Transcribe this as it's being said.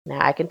Now,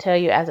 I can tell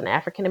you as an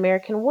African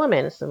American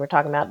woman, so we're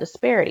talking about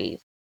disparities,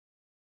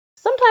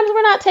 sometimes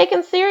we're not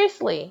taken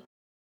seriously.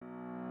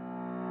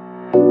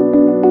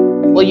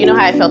 Well, you know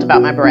how I felt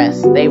about my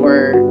breasts. They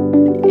were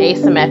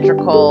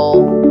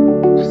asymmetrical,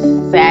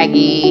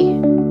 saggy.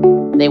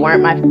 They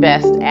weren't my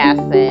best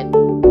asset.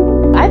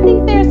 I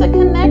think there's a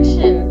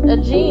connection, a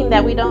gene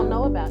that we don't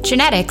know about.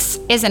 Genetics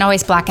isn't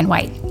always black and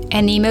white,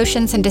 and the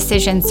emotions and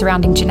decisions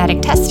surrounding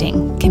genetic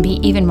testing can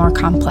be even more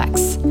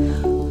complex.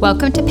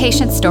 Welcome to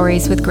Patient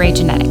Stories with Gray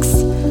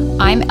Genetics.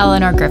 I'm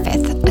Eleanor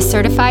Griffith, a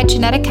certified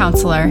genetic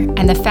counselor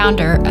and the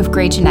founder of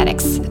Gray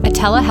Genetics, a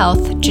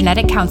telehealth,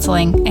 genetic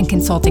counseling, and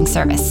consulting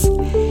service.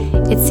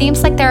 It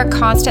seems like there are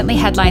constantly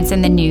headlines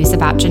in the news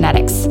about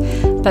genetics,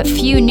 but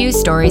few news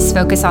stories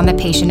focus on the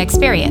patient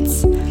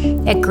experience.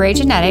 At Gray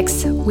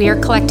Genetics, we are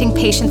collecting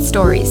patient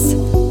stories,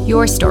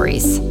 your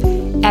stories.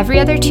 Every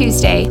other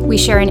Tuesday, we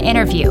share an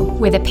interview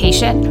with a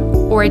patient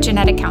or a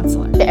genetic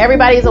counselor.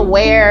 Everybody's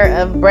aware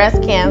of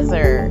breast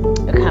cancer.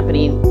 A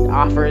company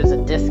offers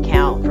a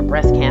discount for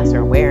breast cancer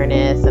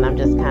awareness, and I'm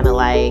just kind of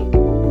like,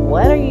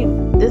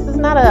 this is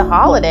not a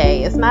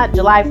holiday. It's not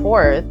July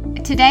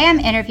 4th. Today, I'm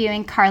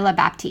interviewing Carla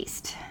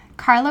Baptiste.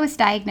 Carla was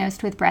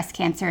diagnosed with breast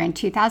cancer in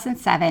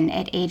 2007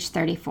 at age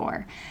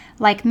 34.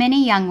 Like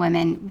many young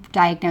women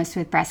diagnosed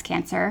with breast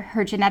cancer,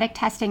 her genetic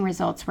testing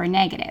results were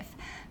negative.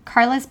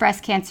 Carla's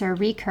breast cancer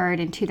recurred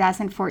in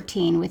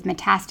 2014 with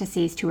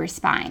metastases to her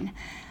spine.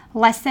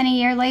 Less than a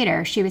year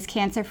later, she was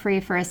cancer-free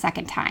for a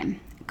second time.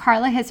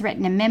 Carla has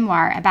written a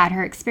memoir about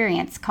her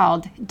experience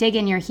called Dig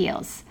in Your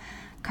Heels.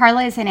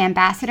 Carla is an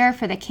ambassador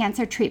for the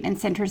Cancer Treatment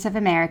Centers of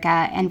America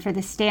and for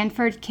the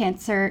Stanford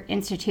Cancer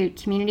Institute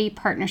Community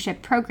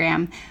Partnership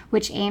Program,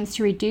 which aims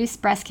to reduce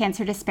breast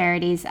cancer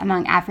disparities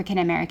among African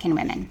American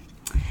women.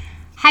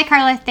 Hi,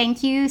 Carla.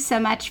 Thank you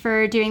so much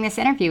for doing this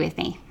interview with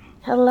me.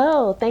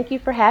 Hello. Thank you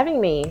for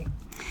having me.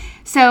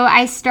 So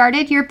I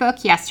started your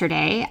book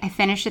yesterday. I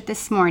finished it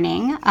this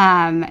morning.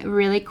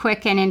 Really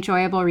quick and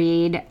enjoyable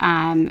read.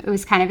 It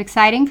was kind of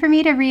exciting for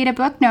me to read a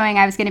book knowing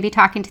I was going to be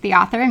talking to the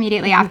author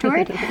immediately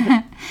afterward.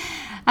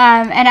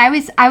 And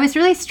I was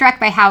really struck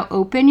by how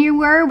open you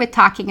were with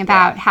talking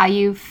about how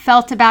you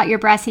felt about your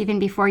breasts even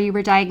before you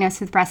were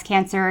diagnosed with breast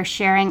cancer,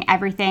 sharing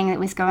everything that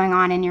was going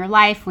on in your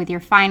life with your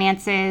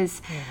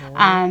finances,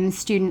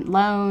 student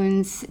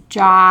loans,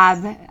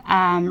 job,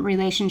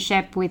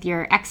 relationship with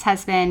your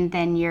ex-husband,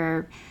 then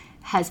your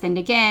husband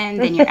again,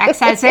 then your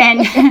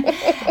ex-husband.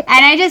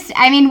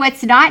 And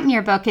what's not in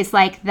your book is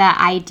like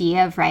the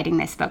idea of writing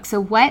this book. So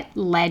what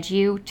led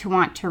you to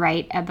want to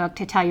write a book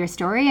to tell your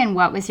story, and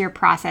what was your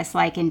process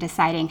like in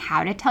deciding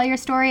how to tell your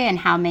story and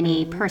how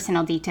many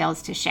personal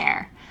details to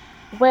share?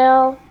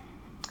 Well,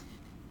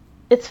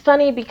 it's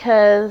funny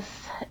because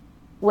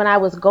when I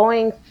was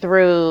going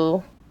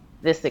through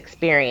this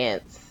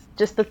experience,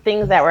 just the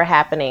things that were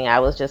happening,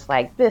 I was just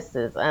like, this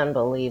is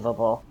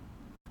unbelievable.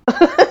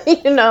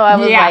 I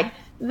was like,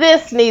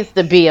 this needs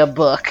to be a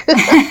book.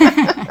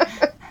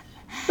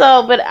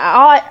 So, but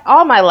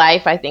all my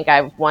life, I think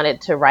I've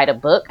wanted to write a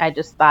book. I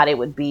just thought it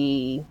would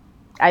be,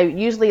 I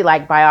usually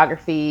like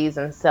biographies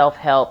and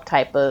self-help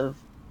type of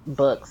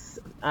books,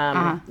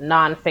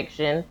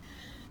 nonfiction.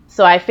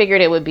 So I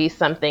figured it would be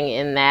something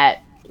in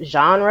that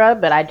genre,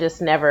 but I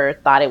just never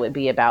thought it would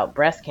be about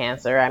breast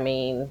cancer. I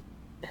mean,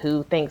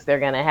 who thinks they're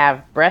going to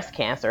have breast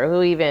cancer?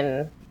 Who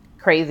even...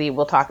 Crazy.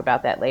 We'll talk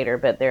about that later,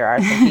 but there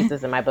are some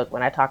pieces in my book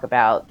when I talk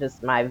about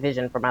just my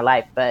vision for my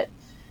life. But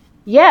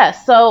yeah,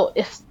 so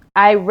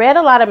I read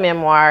a lot of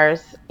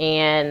memoirs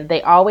and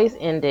they always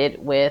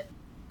ended with,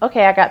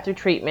 okay, I got through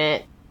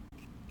treatment.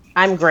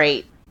 I'm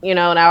great. And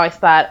I always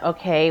thought,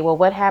 okay, well,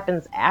 what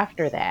happens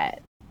after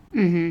that?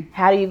 Mm-hmm.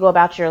 How do you go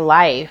about your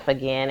life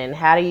again? And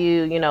how do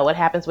you, what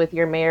happens with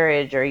your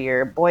marriage or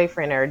your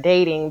boyfriend or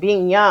dating,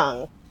 being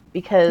young?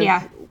 Because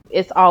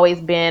it's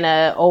always been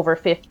a over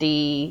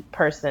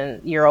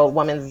 50-year-old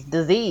woman's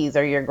disease,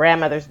 or your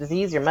grandmother's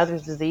disease, your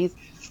mother's disease,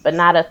 but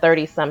not a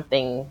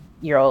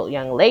 30-something-year-old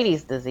young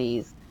lady's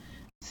disease.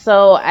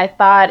 So I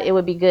thought it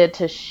would be good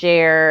to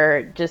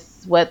share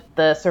just what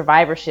the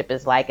survivorship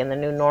is like and the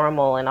new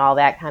normal and all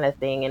that kind of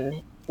thing,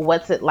 and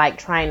what's it like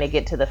trying to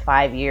get to the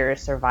 5-year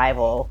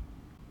survival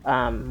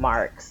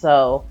mark.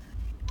 So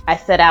I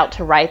set out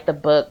to write the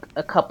book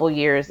a couple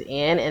years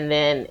in, and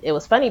then it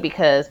was funny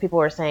because people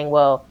were saying,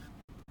 well,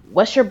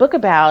 what's your book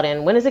about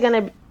and when is it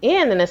going to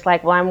end? And it's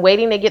like, well, I'm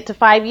waiting to get to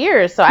 5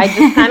 years. So I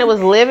just kind of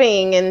was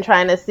living and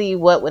trying to see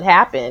what would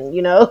happen.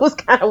 It was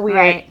kind of weird.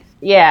 Right.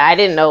 Yeah, I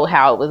didn't know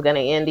how it was going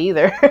to end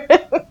either.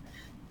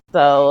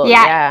 So,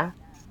 yeah.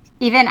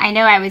 Even I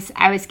know I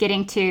was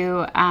getting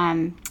to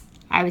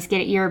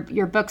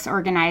your book's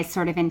organized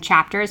sort of in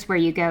chapters where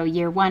you go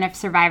year 1 of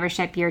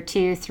survivorship, year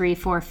 2, 3,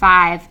 4,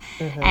 5.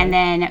 Mm-hmm. And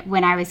then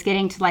when I was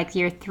getting to like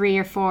year 3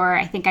 or 4,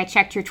 I think I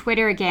checked your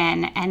Twitter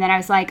again. And then I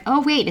was like,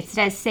 oh, wait, it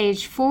says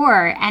stage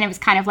 4. And it was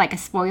kind of like a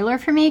spoiler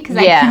for me because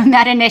I'd known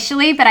that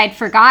initially, but I'd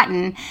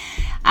forgotten.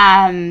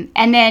 And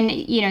then,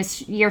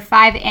 year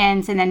 5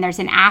 ends and then there's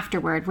an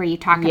afterward where you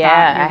talk about your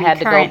I had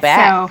to go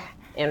back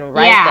and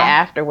write the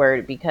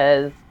afterward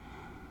because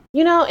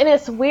And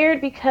it's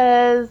weird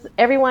because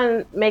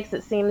everyone makes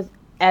it seem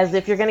as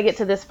if you're going to get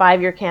to this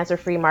 5-year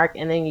cancer-free mark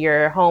and then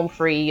you're home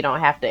free. You don't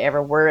have to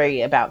ever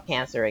worry about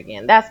cancer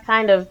again. That's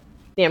kind of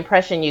the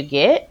impression you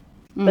get.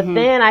 But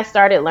then I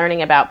started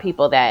learning about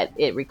people that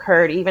it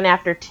recurred even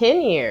after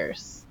 10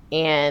 years.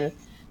 And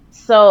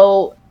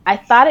so I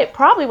thought it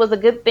probably was a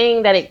good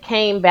thing that it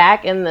came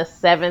back in the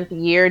 7th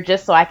year,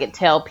 just so I could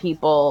tell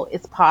people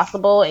it's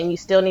possible and you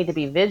still need to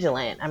be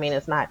vigilant. I mean,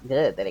 it's not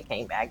good that it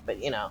came back, but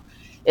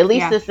at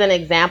least it's an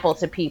example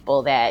to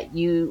people that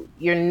you're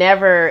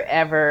never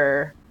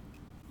ever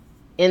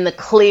in the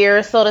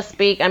clear, so to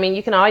speak. I mean,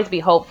 you can always be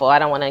hopeful. I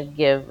don't want to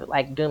give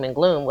like doom and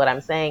gloom. What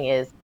I'm saying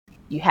is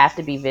you have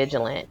to be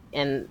vigilant.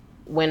 And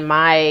when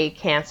my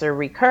cancer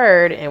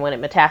recurred and when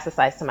it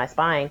metastasized to my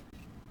spine,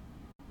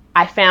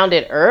 I found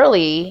it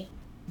early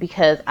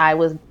because I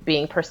was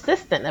being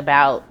persistent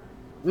about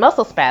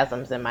muscle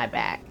spasms in my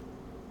back.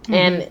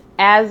 And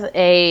as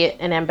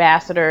an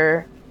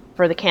ambassador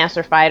for the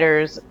Cancer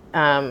Fighters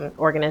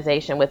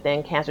organization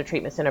within Cancer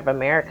Treatment Center of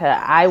America,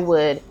 I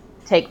would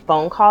take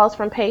phone calls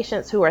from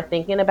patients who are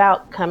thinking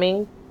about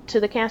coming to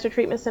the Cancer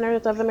Treatment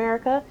Centers of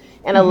America.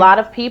 And a lot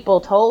of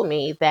people told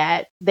me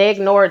that they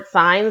ignored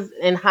signs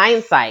in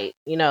hindsight.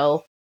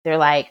 They're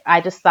like,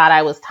 I just thought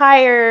I was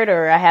tired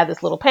or I had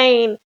this little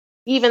pain,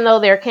 even though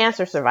they're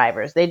cancer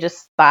survivors. They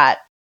just thought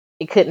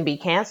it couldn't be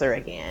cancer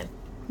again.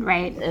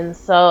 Right. And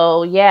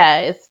so,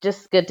 it's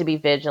just good to be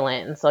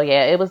vigilant. And so,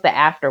 it was the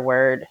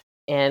afterward.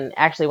 And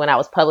actually, when I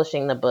was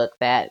publishing the book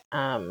that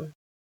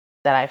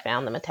I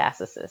found the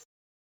metastasis.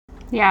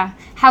 Yeah.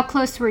 How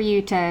close were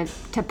you to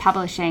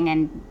publishing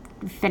and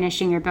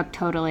finishing your book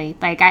totally?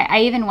 Like,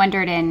 I even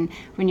wondered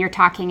when you're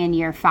talking in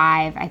year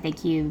 5, I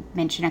think you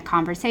mentioned a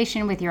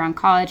conversation with your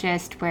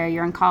oncologist where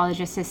your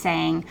oncologist is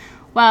saying,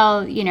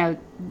 well,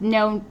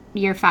 no,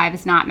 year 5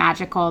 is not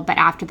magical, but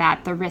after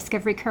that, the risk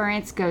of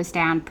recurrence goes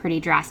down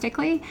pretty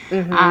drastically.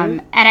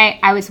 And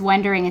I was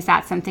wondering, is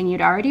that something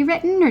you'd already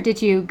written, or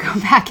did you go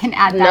back and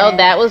add that No, in?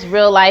 that was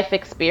real life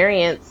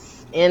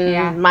experience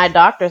in my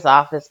doctor's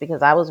office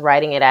because I was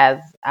writing it as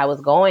I was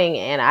going,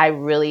 and I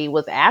really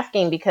was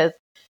asking because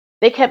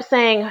they kept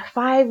saying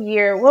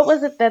 5-year. What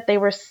was it that they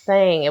were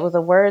saying? It was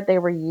a word they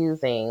were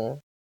using.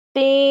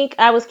 Think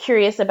I was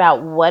curious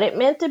about what it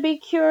meant to be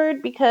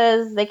cured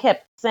because they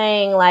kept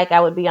saying like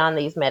I would be on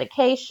these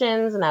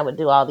medications and I would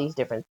do all these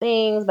different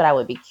things, but I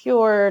would be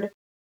cured.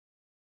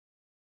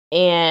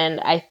 And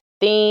I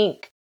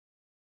think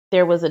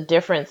there was a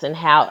difference in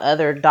how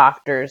other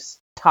doctors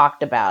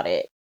talked about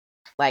it.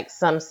 Like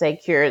some say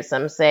cured,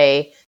 some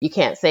say you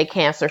can't say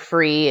cancer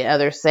free,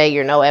 others say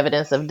you're no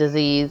evidence of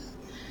disease.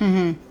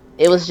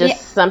 It was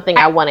just something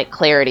I wanted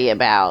clarity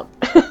about.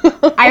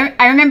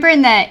 I remember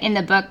in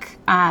the book,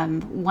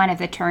 one of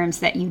the terms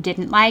that you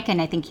didn't like,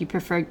 and I think you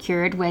preferred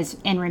cured, was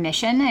in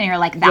remission. And you're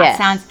like,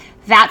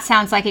 that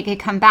sounds like it could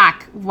come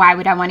back. Why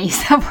would I want to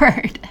use that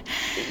word?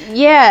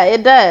 Yeah,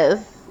 it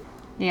does.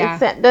 Yeah.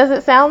 Does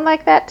it sound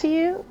like that to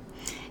you?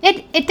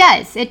 It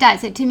does.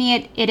 To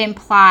me, it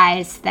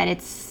implies that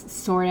it's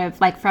sort of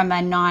like from a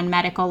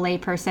non-medical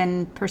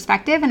layperson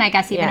perspective, and I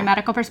guess even a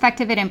medical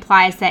perspective, it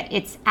implies that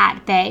it's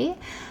at bay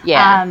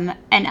and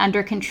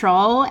under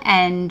control.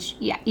 And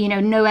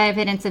no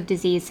evidence of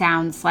disease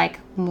sounds like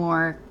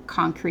more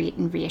concrete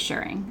and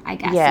reassuring, I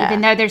guess.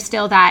 Even though there's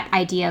still that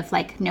idea of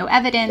like no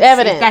evidence.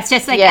 That's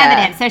just like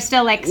evidence. There's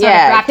still like sort of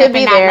wrapped up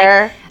in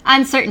that like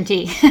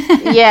uncertainty.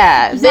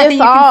 This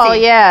all,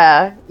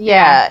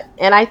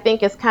 and I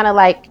think it's kind of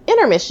like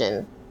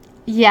intermission.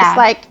 It's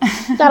like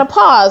got a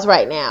pause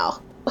right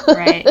now.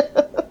 Right.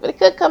 But it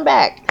could come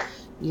back.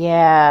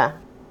 Yeah.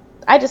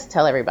 I just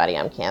tell everybody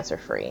I'm cancer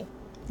free.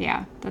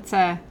 Yeah, that's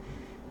a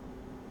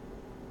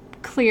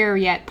clear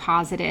yet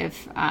positive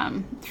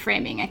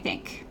framing, I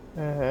think.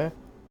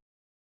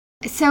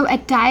 So a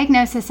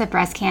diagnosis of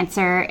breast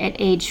cancer at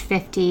age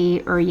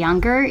 50 or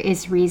younger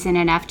is reason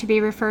enough to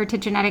be referred to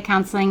genetic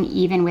counseling,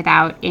 even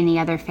without any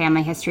other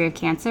family history of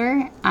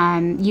cancer.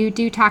 You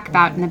do talk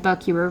about in the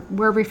book you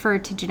were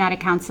referred to genetic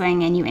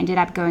counseling, and you ended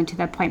up going to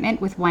the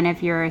appointment with one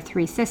of your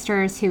 3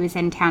 sisters who was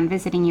in town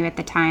visiting you at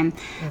the time.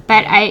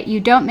 But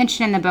you don't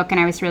mention in the book, and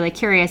I was really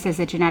curious as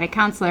a genetic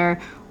counselor,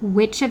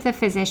 which of the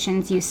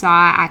physicians you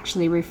saw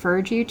actually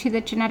referred you to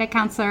the genetic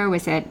counselor?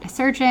 Was it a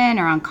surgeon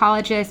or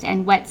oncologist?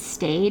 And what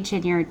stage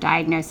in your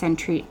diagnosis and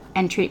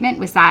treatment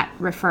was that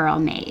referral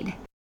made?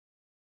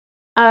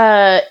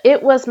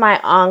 It was my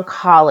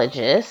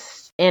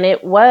oncologist, and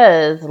it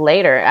was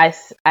later. I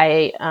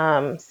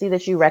see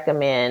that you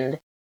recommend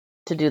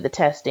to do the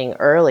testing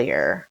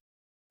earlier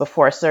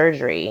before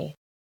surgery.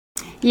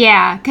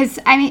 Yeah, because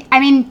I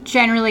mean,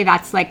 generally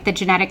that's like the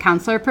genetic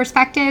counselor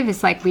perspective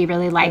is like we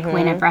really like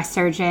when a breast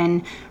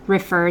surgeon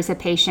refers a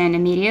patient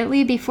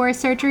immediately before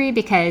surgery,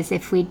 because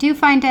if we do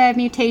find a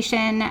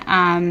mutation,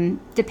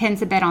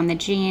 depends a bit on the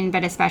gene,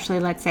 but especially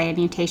let's say a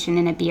mutation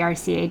in a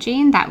BRCA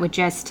gene, that would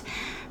just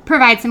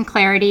provide some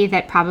clarity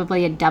that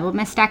probably a double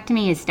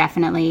mastectomy is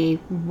definitely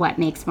what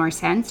makes more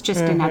sense,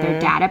 just another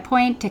data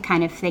point to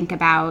kind of think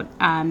about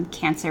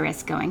cancer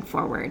risk going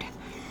forward.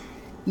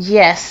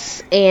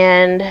 Yes,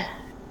 and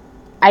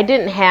I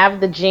didn't have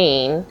the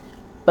gene,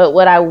 but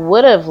what I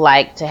would have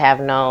liked to have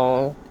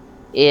known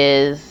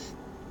is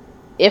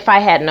if I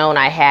had known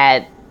I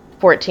had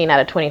 14 out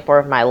of 24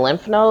 of my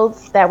lymph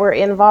nodes that were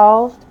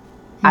involved,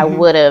 I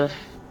would have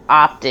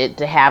opted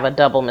to have a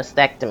double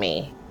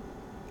mastectomy.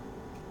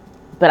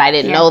 But I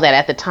didn't know that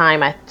at the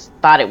time. I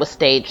thought it was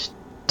stage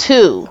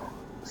 2.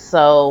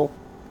 So,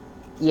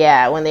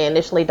 yeah, when they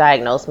initially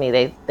diagnosed me,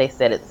 they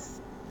said it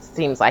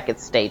seems like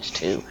it's stage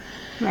 2.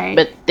 Right.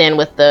 But then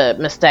with the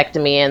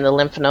mastectomy and the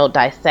lymph node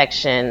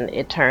dissection,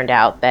 it turned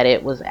out that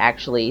it was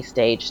actually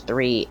stage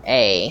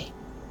 3A.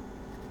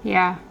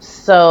 Yeah.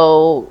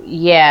 So,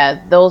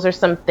 yeah, those are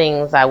some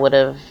things I would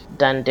have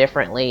done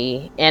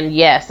differently. And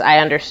yes, I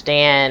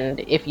understand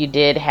if you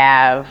did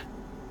have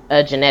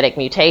a genetic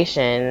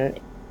mutation,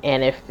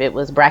 and if it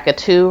was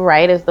BRCA2,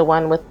 right, is the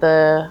one with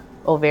the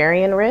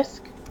ovarian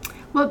risk?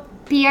 Well,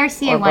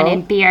 BRCA1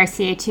 and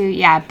BRCA2,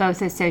 yeah,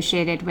 both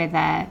associated with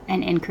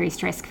an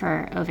increased risk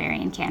for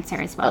ovarian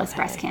cancer as well as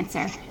breast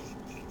cancer.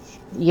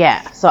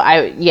 Yeah. So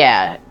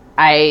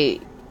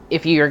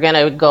if you're going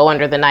to go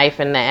under the knife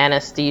and the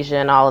anesthesia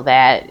and all of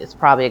that, it's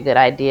probably a good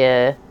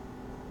idea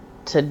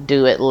to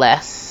do it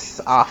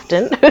less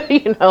often, do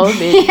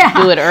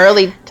it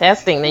early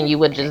testing than you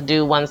would just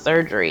do one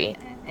surgery.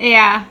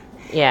 Yeah.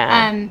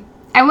 Yeah.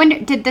 I wonder,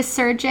 did the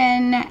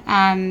surgeon,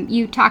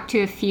 you talked to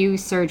a few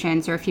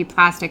surgeons or a few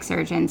plastic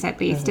surgeons at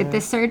least, did the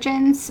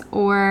surgeons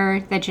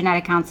or the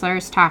genetic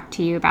counselors talk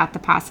to you about the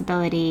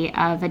possibility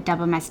of a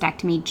double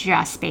mastectomy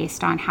just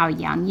based on how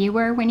young you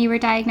were when you were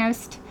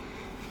diagnosed?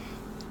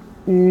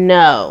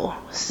 No.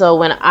 So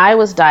when I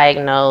was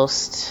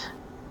diagnosed,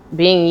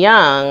 being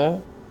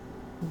young,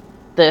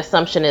 the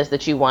assumption is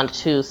that you want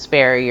to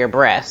spare your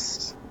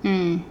breasts.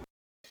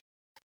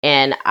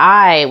 And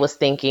I was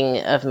thinking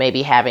of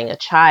maybe having a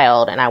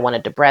child and I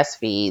wanted to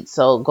breastfeed.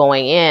 So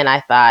going in, I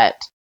thought,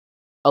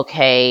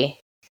 okay,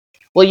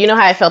 well, you know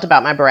how I felt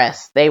about my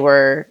breasts. They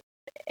were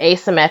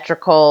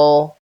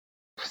asymmetrical,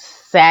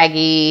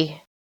 saggy.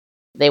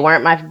 They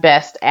weren't my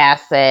best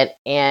asset.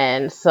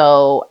 And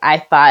so I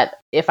thought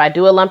if I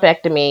do a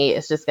lumpectomy,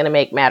 it's just going to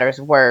make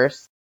matters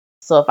worse.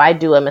 So if I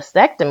do a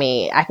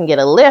mastectomy, I can get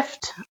a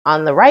lift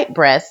on the right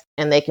breast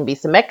and they can be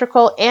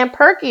symmetrical and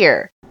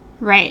perkier.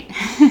 Right.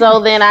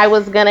 So then I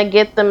was going to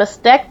get the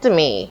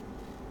mastectomy.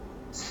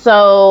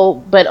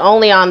 So, but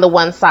only on the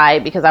one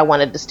side because I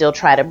wanted to still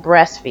try to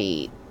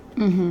breastfeed.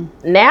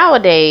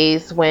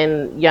 Nowadays,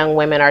 when young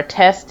women are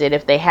tested,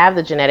 if they have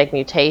the genetic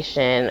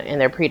mutation and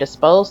they're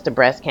predisposed to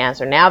breast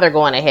cancer, now they're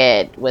going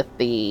ahead with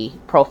the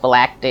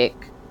prophylactic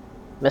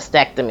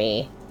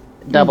mastectomy,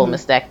 double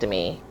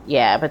mastectomy.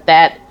 Yeah, but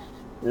that,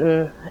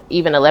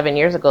 even 11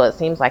 years ago, it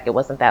seems like it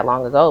wasn't that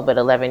long ago, but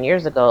 11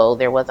 years ago,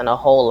 there wasn't a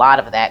whole lot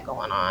of that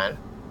going on.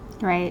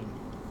 Right.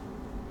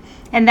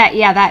 And that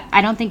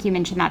I don't think you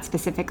mentioned that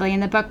specifically in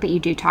the book, but you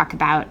do talk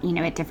about,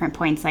 at different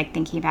points, like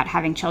thinking about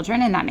having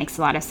children, and that makes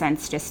a lot of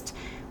sense, just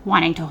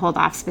wanting to hold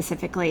off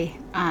specifically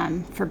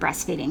for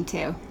breastfeeding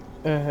too.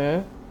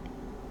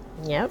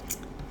 Yep.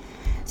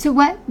 So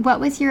what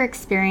was your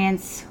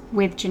experience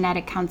with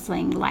genetic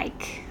counseling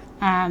like?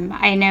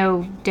 I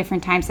know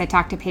different times I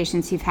talk to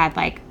patients who've had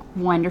like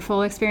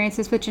wonderful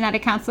experiences with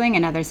genetic counseling,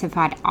 and others have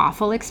had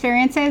awful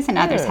experiences, and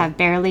others have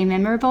barely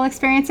memorable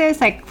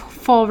experiences, like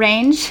full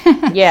range.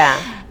 Yeah.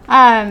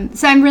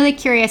 So I'm really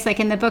curious, like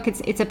in the book,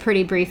 it's a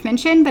pretty brief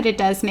mention, but it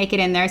does make it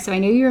in there. So I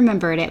know you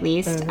remember it at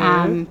least.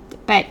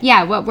 But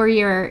yeah, what were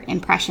your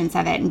impressions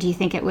of it? And do you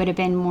think it would have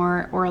been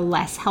more or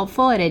less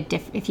helpful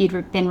if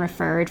you'd been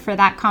referred for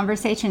that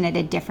conversation at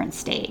a different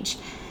stage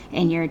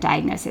in your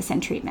diagnosis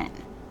and treatment?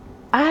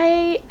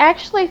 I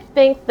actually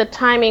think the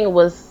timing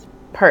was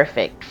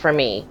perfect for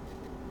me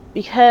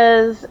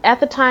because at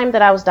the time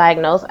that I was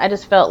diagnosed, I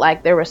just felt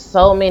like there were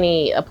so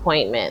many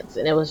appointments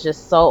and it was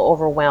just so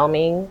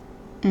overwhelming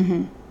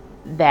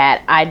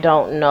that I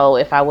don't know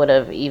if I would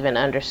have even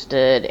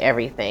understood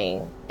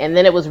everything. And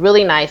then it was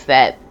really nice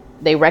that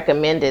they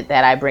recommended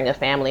that I bring a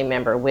family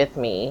member with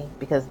me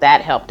because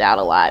that helped out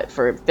a lot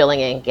for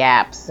filling in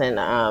gaps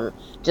and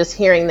just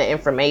hearing the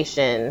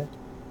information,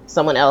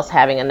 someone else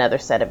having another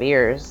set of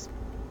ears.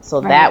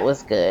 So that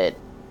was good.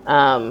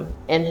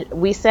 And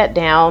we sat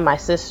down, my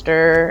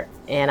sister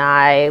and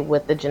I,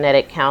 with the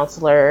genetic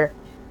counselor.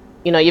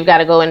 You've got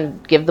to go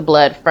and give the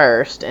blood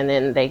first, and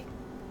then they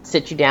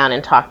sit you down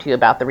and talk to you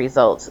about the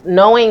results,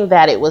 knowing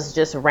that it was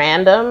just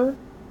random.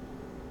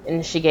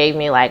 And she gave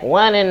me like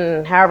 1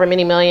 in however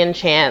many million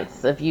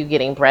chance of you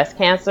getting breast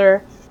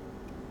cancer.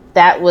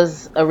 That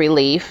was a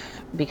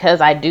relief because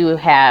I do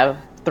have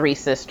 3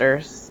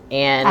 sisters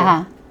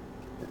and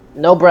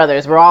no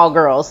brothers. We're all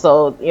girls.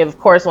 So, of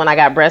course, when I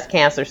got breast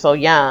cancer so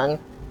young,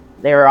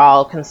 they were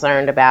all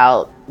concerned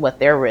about what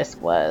their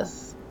risk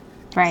was.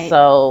 Right.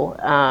 So,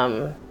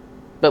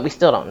 but we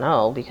still don't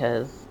know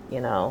because,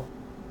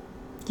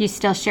 You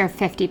still share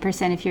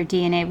 50% of your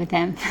DNA with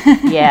them.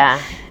 Yeah.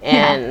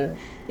 And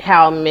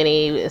how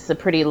many, it's a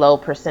pretty low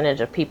percentage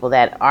of people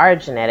that are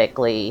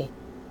genetically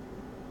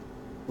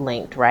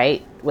linked,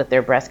 right? With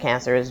their breast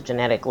cancer is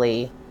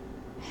genetically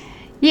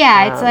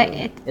Yeah,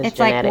 it's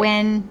like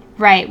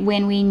genetic.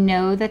 when we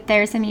know that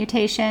there's a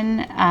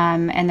mutation,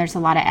 and there's a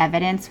lot of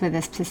evidence with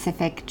a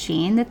specific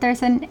gene that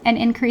there's an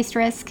increased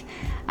risk.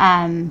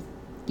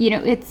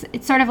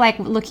 It's sort of like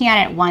looking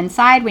at it one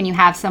side. When you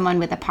have someone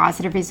with a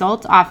positive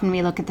result, often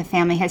we look at the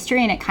family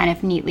history and it kind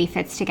of neatly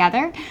fits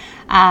together.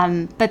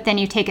 But then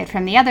you take it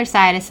from the other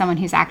side as someone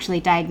who's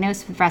actually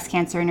diagnosed with breast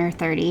cancer in her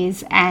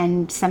 30s,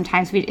 and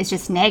sometimes it's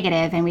just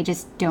negative and we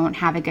just don't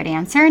have a good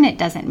answer. And it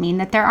doesn't mean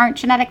that there aren't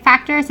genetic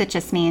factors. It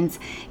just means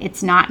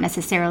it's not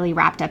necessarily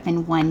wrapped up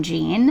in one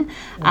gene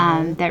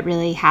that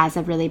really has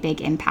a really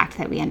big impact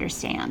that we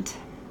understand.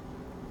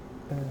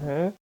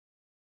 Mm-hmm.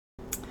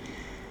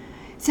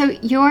 So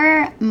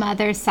your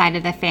mother's side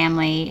of the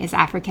family is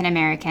African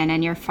American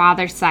and your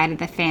father's side of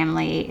the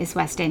family is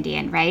West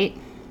Indian, right?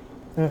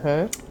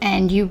 Mm-hmm.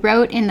 And you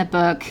wrote in the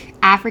book,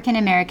 African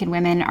American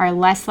women are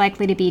less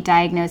likely to be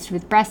diagnosed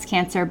with breast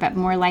cancer, but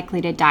more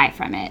likely to die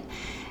from it.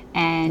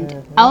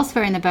 And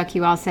elsewhere in the book,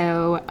 you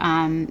also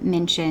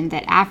mentioned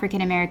that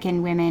African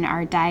American women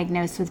are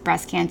diagnosed with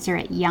breast cancer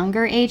at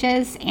younger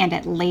ages and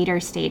at later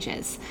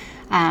stages,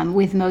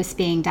 with most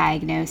being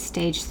diagnosed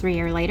stage 3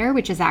 or later,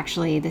 which is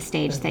actually the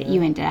stage that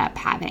you ended up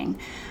having.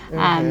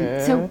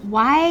 So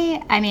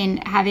why,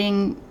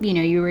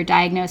 you were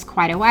diagnosed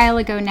quite a while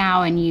ago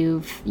now, and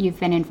you've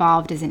been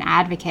involved as an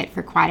advocate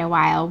for quite a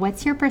while.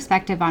 What's your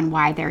perspective on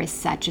why there is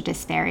such a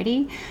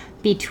disparity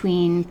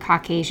between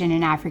Caucasian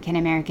and African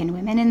American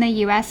women in the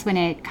U.S. when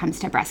it comes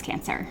to breast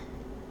cancer?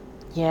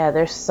 Yeah,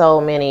 there's so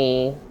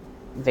many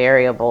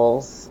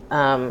variables.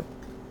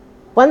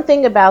 One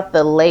thing about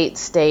the late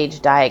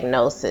stage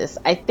diagnosis,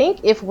 I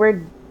think if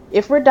we're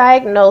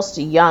diagnosed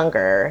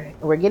younger,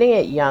 we're getting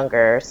it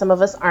younger. Some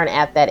of us aren't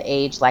at that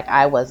age, like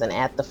I wasn't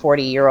at the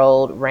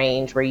 40-year-old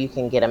range where you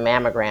can get a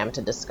mammogram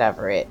to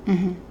discover it.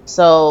 Mm-hmm.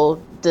 So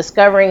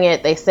discovering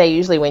it, they say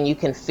usually when you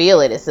can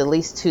feel it, it's at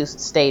least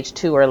stage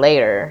 2 or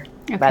later.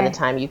 Okay. By the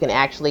time you can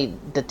actually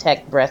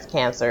detect breast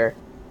cancer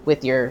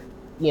with your,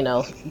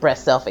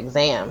 breast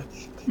self-exam.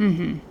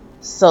 Mm-hmm.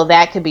 So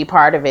that could be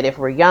part of it if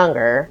we're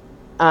younger.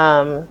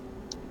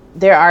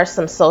 There are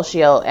some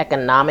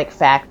socioeconomic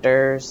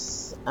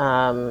factors.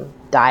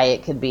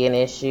 Diet could be an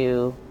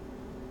issue.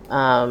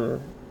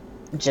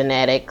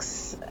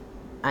 Genetics.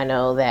 I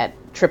know that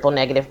triple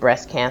negative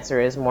breast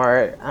cancer is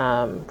more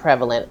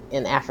prevalent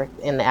in the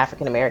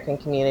African American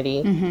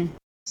community. Mm-hmm.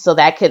 So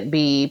that could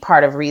be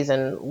part of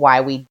reason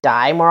why we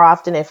die more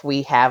often if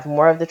we have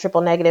more of the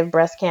triple negative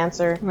breast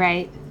cancer.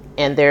 Right.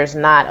 And there's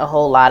not a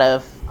whole lot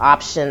of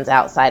options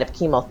outside of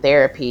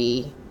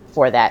chemotherapy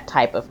for that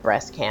type of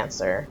breast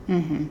cancer.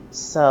 Mm-hmm.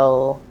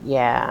 So,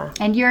 yeah.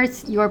 And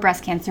your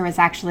breast cancer was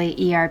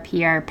actually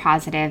ER/PR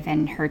positive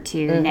and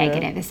HER2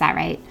 negative, is that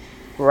right?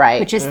 Right.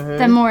 Which is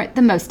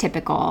the most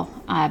typical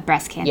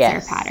breast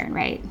cancer pattern,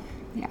 right?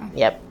 Yeah.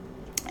 Yep.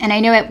 And I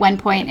know at one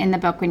point in the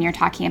book when you're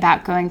talking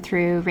about going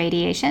through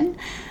radiation,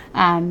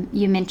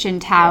 you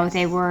mentioned how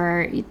they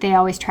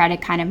always try to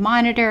kind of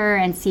monitor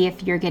and see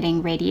if you're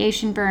getting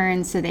radiation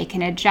burns so they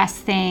can adjust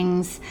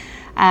things.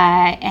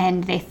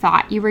 And they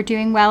thought you were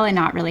doing well and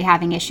not really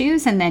having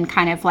issues. And then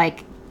kind of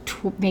like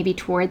maybe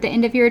toward the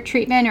end of your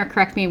treatment, or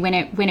correct me when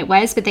it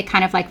was, but they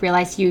kind of like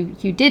realized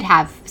you did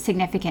have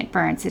significant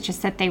burns. It's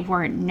just that they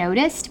weren't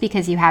noticed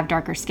because you have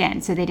darker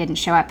skin. So they didn't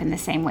show up in the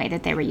same way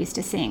that they were used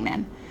to seeing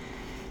them.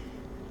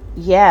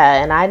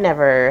 Yeah, and I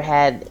never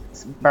had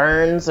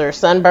burns or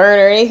sunburn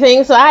or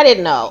anything, so I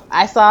didn't know.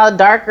 I saw a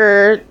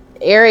darker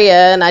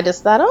area and I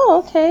just thought,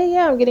 oh, okay,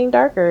 yeah, I'm getting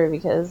darker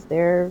because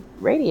they're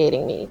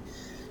radiating me.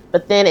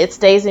 But then it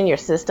stays in your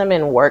system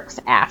and works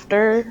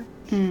after,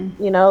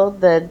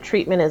 the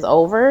treatment is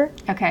over.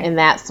 Okay. And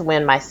that's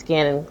when my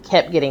skin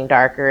kept getting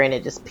darker and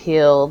it just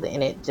peeled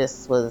and it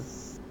just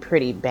was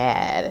pretty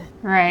bad.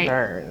 Right.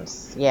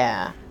 Burns.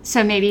 Yeah.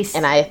 So maybe...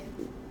 And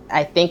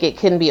I think it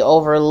couldn't be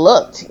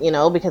overlooked,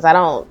 because I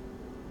don't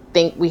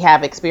think we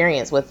have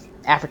experience with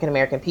African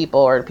American people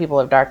or people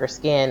of darker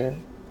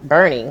skin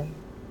burning.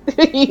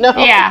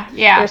 Yeah.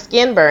 Their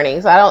skin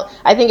burning. So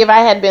I think if I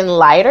had been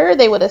lighter,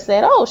 they would have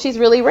said, oh, she's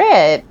really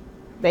red.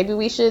 Maybe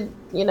we should,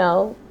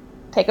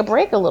 take a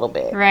break a little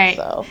bit. Right.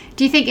 So,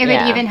 do you think it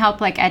would even help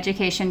like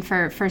education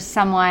for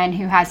someone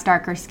who has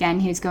darker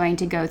skin who's going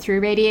to go through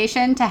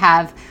radiation to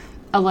have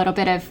a little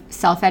bit of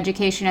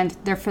self-education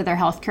and for their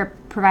healthcare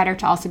provider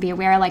to also be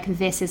aware, like,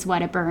 this is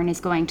what a burn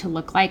is going to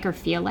look like or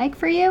feel like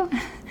for you?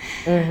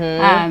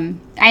 Mm-hmm.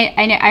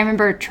 I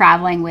remember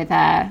traveling with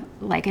a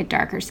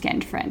darker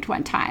skinned friend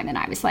one time, and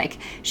I was like,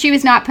 she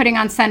was not putting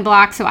on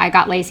sunblock, so I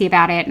got lazy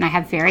about it, and I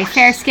have very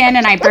fair skin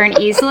and I burn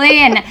easily,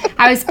 and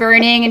I was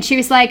burning, and she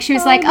was like,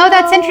 oh,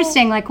 that's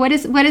interesting, like, what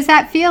does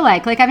that feel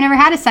like I've never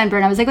had a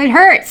sunburn. I was like, well, it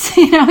hurts.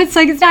 It's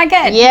like, it's not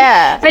good.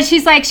 Yeah. But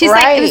she's like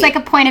it was like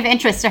a point of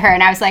interest to her,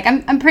 and I was like,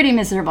 I'm pretty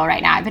miserable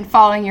right now. I've been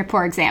following your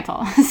poor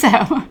example. So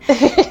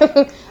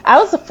I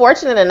was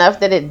fortunate enough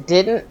that it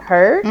didn't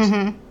hurt.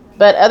 Mm-hmm.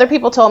 But other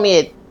people told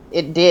me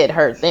it did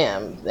hurt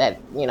them, that,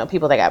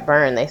 people that got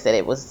burned, they said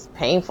it was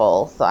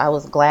painful. So I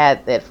was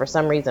glad that for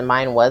some reason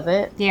mine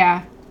wasn't.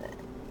 Yeah.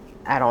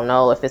 I don't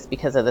know if it's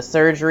because of the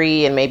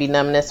surgery and maybe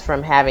numbness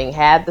from having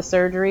had the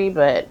surgery,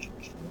 but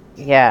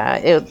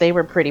yeah, they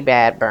were pretty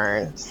bad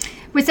burns.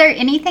 Was there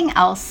anything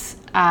else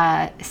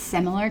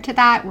similar to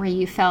that where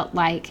you felt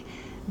like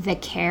the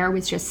care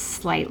was just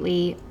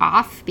slightly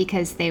off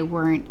because they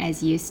weren't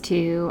as used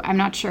to? I'm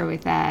not sure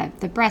with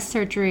the breast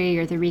surgery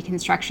or the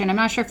reconstruction. I'm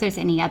not sure if there's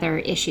any other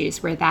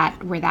issues where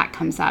that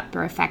comes up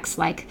or affects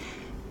like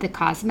the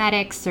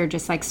cosmetics or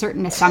just like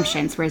certain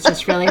assumptions where it's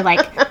just really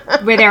like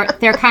where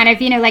they're kind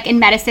of, like in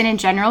medicine in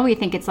general, we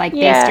think it's like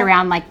based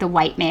around like the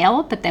white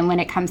male, but then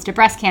when it comes to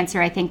breast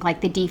cancer, I think like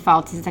the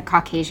default is the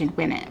Caucasian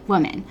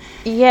woman.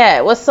 Yeah,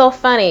 it was so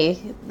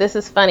funny. This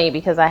is funny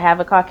because I have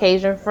a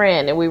Caucasian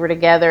friend and we were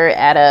together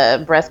at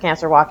a breast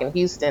cancer walk in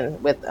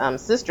Houston with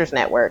Sisters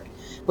Network,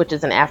 which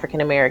is an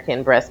African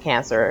American breast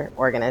cancer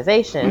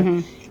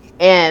organization.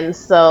 And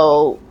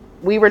so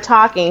we were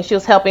talking, she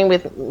was helping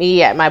with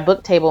me at my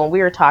book table, and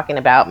we were talking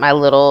about my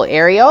little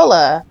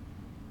areola.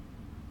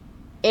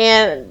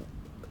 And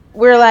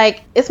we're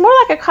like, it's more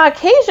like a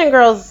Caucasian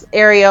girl's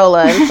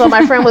areola. And so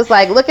my friend was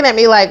like looking at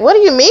me like, what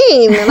do you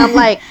mean? And I'm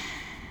like,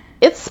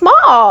 it's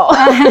small.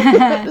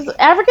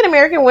 African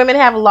American women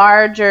have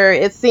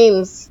it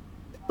seems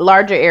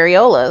larger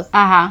areolas.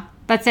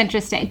 That's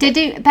interesting.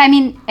 I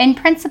mean, in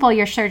principle,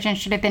 your surgeon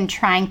should have been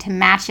trying to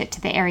match it to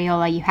the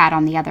areola you had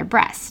on the other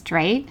breast,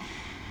 right?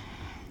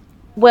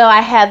 Well,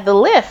 I had the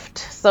lift,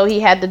 so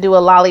he had to do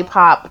a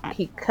lollipop.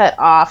 He cut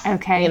off,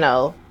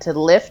 to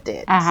lift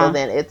it. So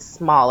then it's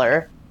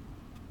smaller.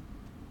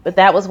 But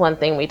that was one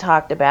thing we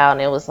talked about,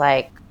 and it was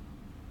like,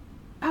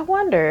 I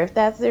wonder if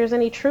there's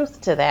any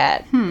truth to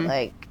that.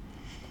 Like,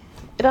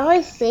 it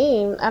always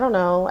seemed, I don't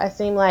know, I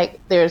seem like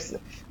there's,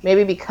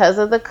 maybe because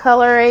of the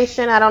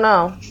coloration, I don't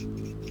know.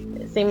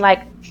 It seemed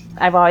like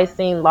I've always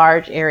seen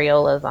large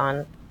areolas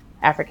on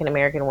African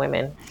American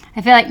women.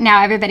 I feel like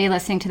now everybody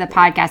listening to the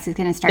podcast is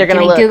going to start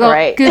doing look, Google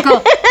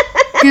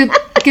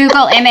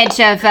image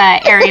of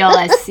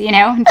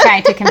areolas, and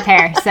trying to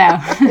compare. So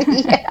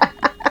yeah.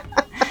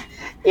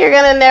 You're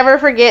going to never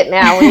forget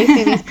now when you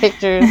see these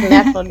pictures,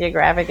 National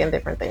Geographic and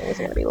different things, you're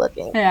going to be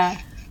looking. Yeah.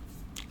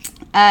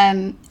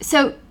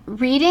 So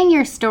reading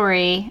your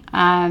story,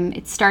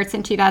 it starts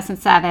in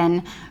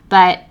 2007,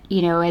 but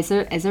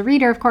as a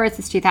reader, of course,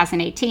 it's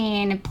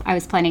 2018. I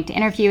was planning to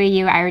interview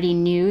you. I already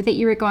knew that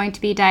you were going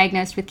to be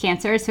diagnosed with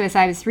cancer. So as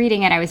I was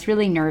reading it, I was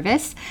really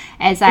nervous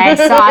as I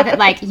saw that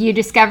like you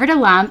discovered a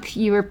lump.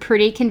 You were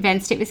pretty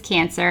convinced it was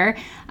cancer.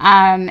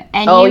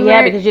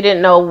 Because you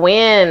didn't know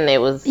when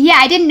it was. Yeah,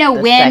 I didn't know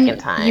when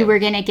you were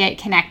going to get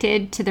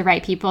connected to the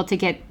right people to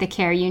get the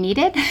care you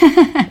needed.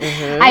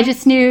 I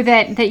just knew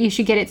that you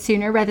should get it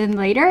sooner rather than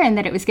later, and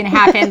that it was going to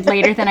happen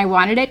later than I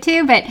wanted it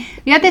to. But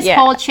we had this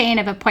whole chain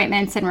of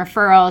appointments and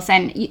referrals,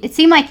 and it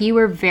seemed like you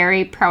were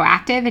very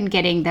proactive in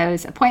getting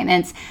those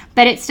appointments.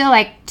 But it's still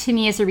like, to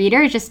me as a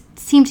reader, it just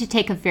seemed to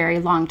take a very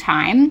long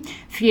time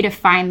for you to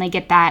finally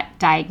get that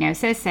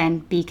diagnosis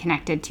and be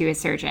connected to a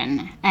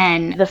surgeon.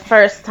 And the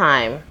first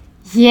time,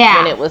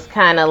 when it was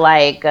kind of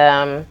like,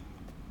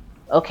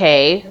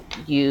 okay,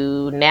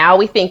 now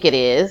we think it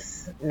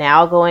is.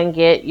 Now go and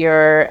get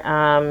your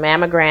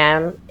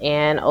mammogram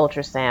and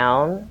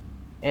ultrasound,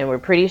 and we're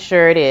pretty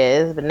sure it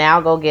is. But now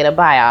go get a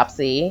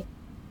biopsy.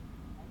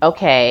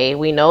 Okay,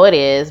 we know it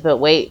is, but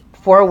wait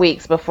 4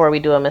 weeks before we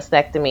do a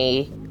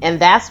mastectomy. And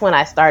that's when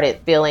I started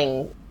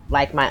feeling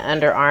like my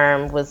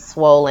underarm was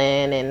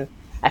swollen, and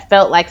I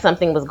felt like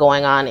something was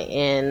going on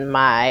in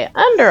my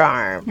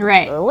underarm,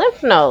 the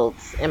lymph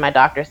nodes. And my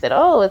doctor said,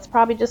 oh, it's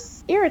probably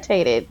just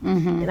irritated.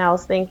 And I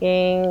was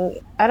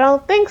thinking, I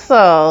don't think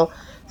so.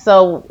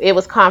 So it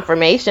was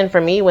confirmation for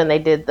me when they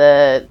did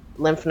the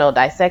lymph node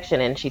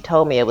dissection, and she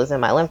told me it was in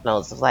my lymph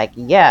nodes. I was like,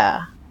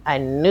 yeah, I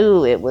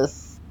knew it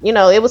was,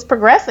 it was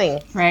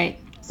progressing. Right.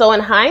 So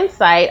in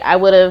hindsight, I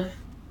would have,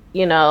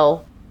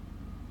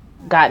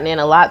 gotten in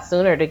a lot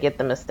sooner to get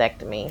the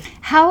mastectomy.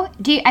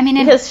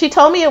 Because she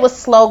told me it was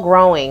slow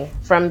growing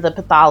from the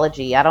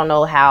pathology. I don't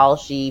know how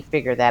she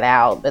figured that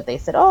out, but they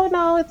said, oh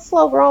no, it's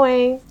slow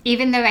growing.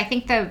 Even though I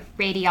think the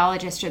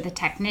radiologist or the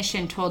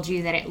technician told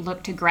you that it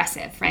looked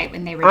aggressive, right?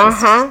 When they were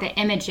just the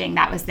imaging,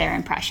 that was their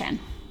impression.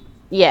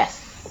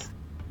 Yes.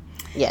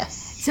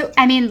 So,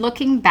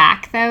 looking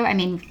back, though,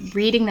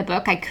 reading the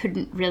book,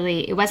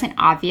 it wasn't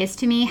obvious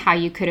to me how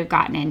you could have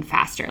gotten in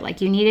faster.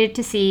 Like, you needed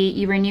to see,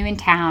 you were new in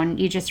town,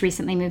 you just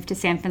recently moved to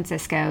San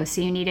Francisco,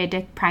 so you needed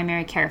a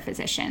primary care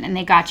physician, and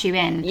they got you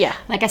in,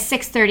 like a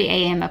 6:30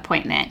 a.m.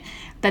 appointment.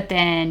 But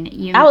then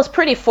I was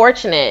pretty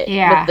fortunate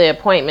with the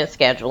appointment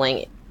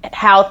scheduling,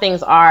 how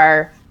things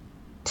are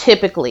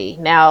typically.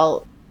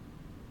 Now,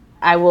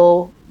 I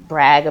will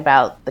brag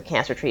about the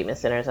Cancer Treatment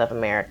Centers of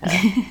America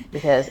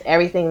because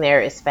everything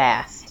there is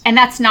fast. And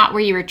that's not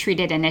where you were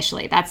treated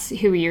initially. That's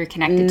who you were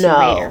connected to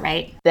later,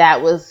 right?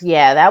 That was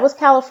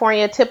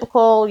California,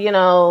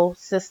 typical,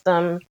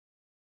 system.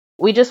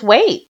 We just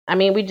wait.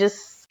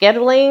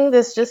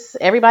 Scheduling,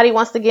 everybody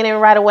wants to get in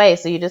right away.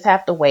 So you just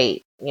have to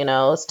wait.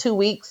 It's 2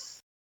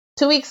 weeks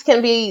 2 weeks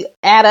can be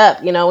add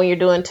up, when you're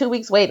doing 2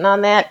 weeks waiting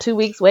on that, 2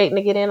 weeks waiting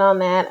to get in on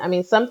that. I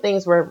mean, some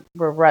things were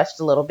rushed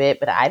a little bit,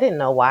 but I didn't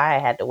know why I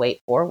had to wait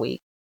 4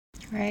 weeks.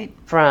 Right.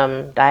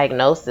 From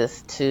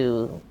diagnosis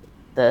to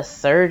the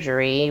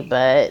surgery,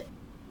 but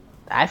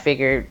I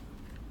figured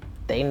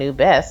they knew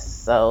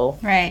best. So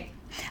right.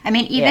 I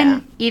mean,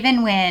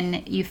 even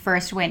when you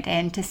first went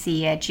in to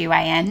see a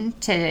GYN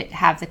to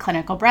have the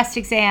clinical breast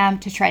exam,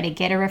 to try to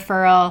get a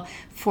referral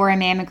for a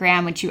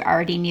mammogram, which you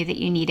already knew that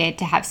you needed,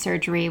 to have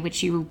surgery,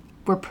 which you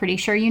were pretty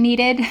sure you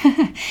needed.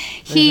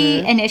 He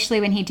initially,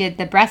 when he did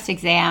the breast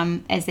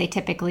exam, as they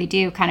typically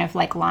do, kind of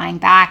like lying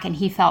back, and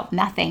he felt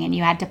nothing, and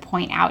you had to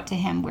point out to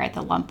him where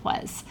the lump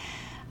was.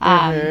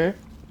 I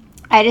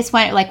just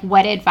wonder, like,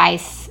 what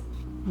advice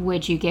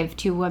would you give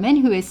to a woman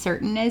who is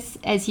certain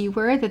as you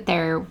were that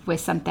there was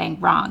something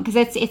wrong?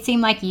 Because it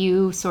seemed like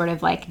you sort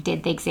of like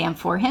did the exam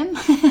for him.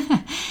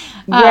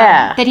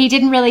 Yeah. That he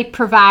didn't really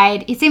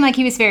provide. It seemed like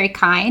he was very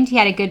kind. He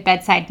had a good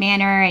bedside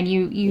manner, and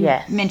you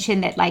Yes.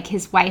 mentioned that like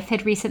his wife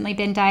had recently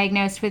been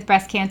diagnosed with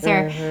breast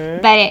cancer,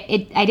 but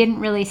I didn't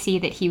really see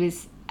that he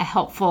was a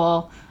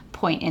helpful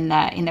point in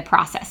the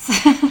process.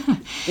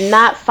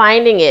 Not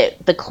finding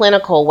it the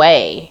clinical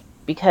way,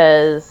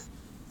 because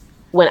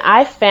when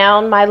I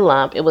found my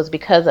lump, it was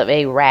because of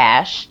a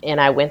rash, and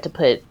I went to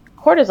put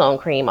cortisone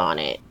cream on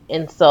it.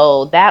 And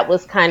so that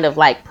was kind of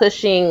like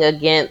pushing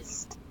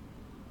against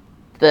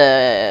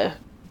the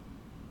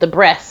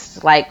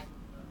breast, like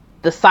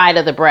the side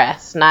of the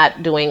breast,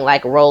 not doing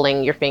like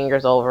rolling your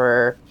fingers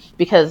over,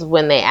 because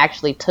when they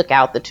actually took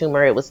out the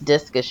tumor, it was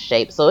discus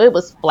shaped. So it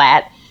was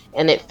flat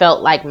and it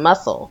felt like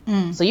muscle.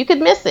 So you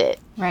could miss it.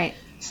 Right.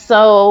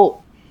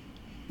 So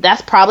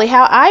that's probably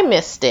how I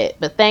missed it.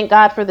 But thank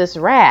God for this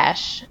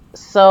rash.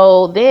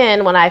 So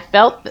then when I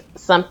felt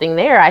something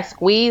there, I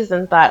squeezed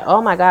and thought,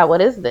 oh my God, what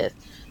is this?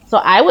 So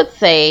I would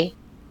say,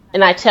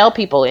 and I tell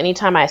people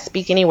anytime I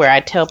speak anywhere,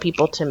 I tell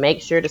people to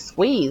make sure to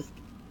squeeze,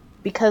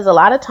 because a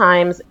lot of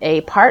times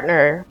a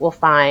partner will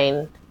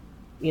find,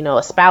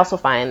 a spouse will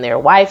find their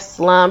wife's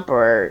lump,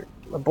 or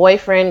a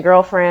boyfriend,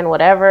 girlfriend,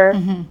 whatever.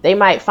 They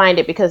might find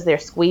it because they're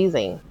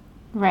squeezing.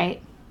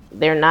 Right.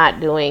 They're not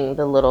doing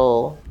the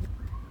little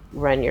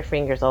run your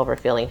fingers over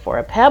feeling for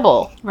a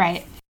pebble.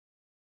 Right.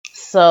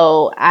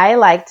 So I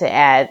like to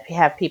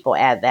have people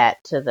add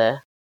that to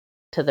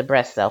the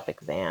breast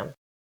self-exam,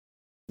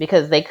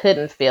 because they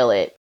couldn't feel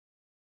it.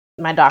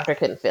 My doctor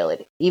couldn't feel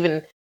it.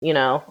 Even,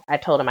 I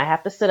told him I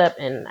have to sit up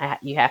and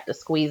you have to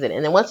squeeze it.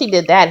 And then once he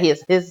did that,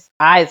 his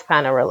eyes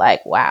kind of were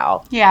like,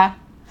 wow. Yeah.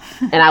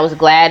 And I was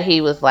glad he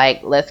was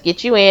like, let's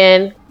get you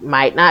in.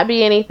 Might not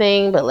be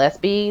anything, but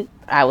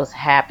I was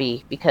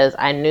happy, because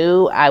I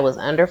knew I was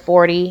under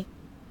 40,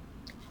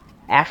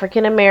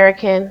 African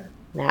American.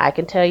 Now I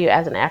can tell you,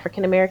 as an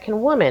African American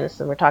woman,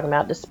 so we're talking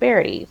about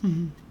disparities.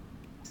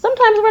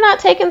 Sometimes we're not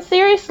taken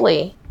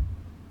seriously.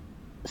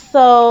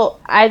 So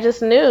I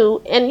just knew,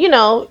 and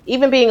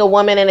even being a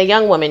woman and a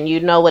young woman,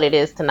 you know what it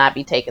is to not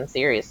be taken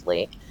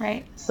seriously.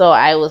 Right. So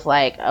I was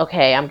like,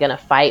 okay, I'm going to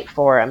fight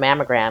for a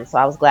mammogram. So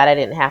I was glad I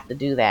didn't have to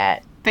do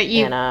that. But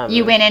you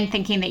went in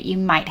thinking that you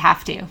might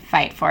have to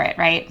fight for it,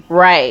 right?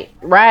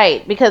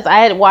 Right. Because I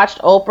had watched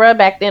Oprah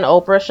back then.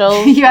 Oprah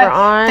shows were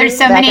on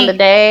back in the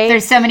day.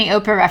 There's so many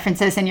Oprah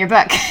references in your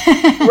book.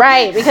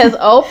 Right, because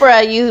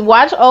you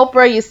watch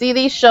Oprah, you see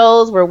these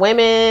shows where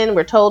women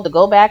were told to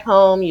go back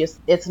home.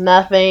 It's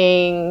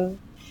nothing.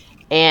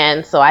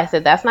 And so I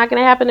said, that's not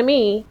going to happen to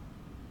me.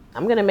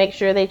 I'm going to make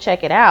sure they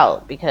check it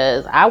out,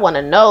 because I want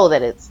to know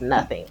that it's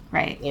nothing.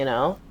 Right.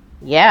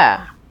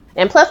 Yeah.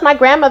 And plus my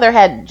grandmother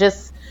had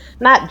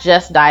not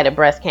just died of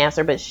breast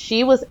cancer, but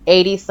she was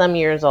 80 some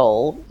years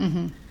old,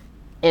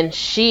 and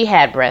she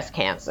had breast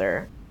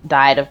cancer,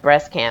 died of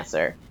breast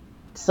cancer.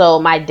 So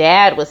my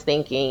dad was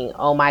thinking,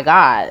 oh my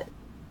God,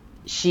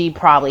 she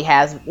probably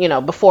has,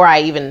 before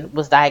I even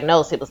was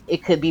diagnosed,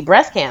 it could be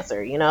breast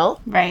cancer,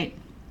 Right.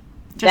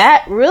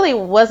 That really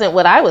wasn't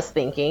what I was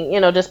thinking,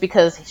 just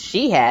because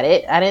she had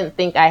it. I didn't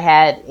think I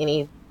had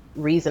any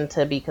reason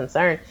to be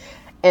concerned.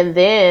 And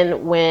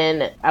then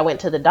when I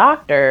went to the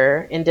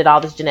doctor and did all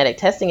this genetic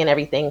testing and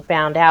everything,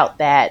 found out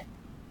that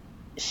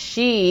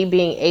she,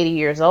 being 80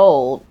 years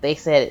old, they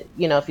said,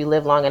 if you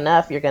live long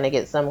enough, you're going to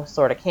get some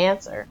sort of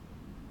cancer.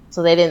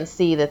 So they didn't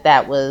see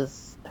that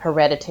was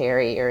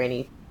hereditary or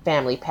any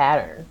family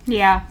pattern.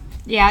 Yeah.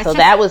 Yeah. So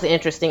that was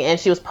interesting. And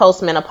she was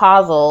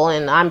postmenopausal,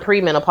 and I'm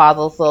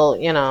premenopausal. So,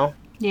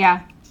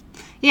 Yeah.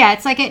 Yeah.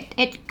 It's like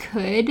it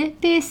could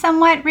be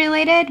somewhat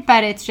related,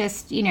 but it's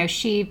just,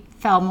 she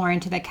fell more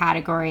into the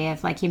category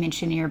of, like you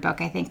mentioned in your book,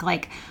 I think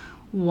like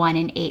 1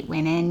 in 8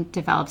 women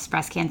develops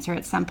breast cancer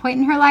at some point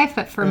in her life.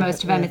 But for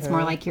most of them, it's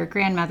more like your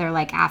grandmother,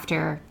 like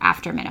after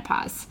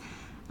menopause,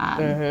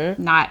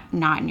 not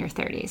in your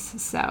 30s.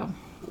 So,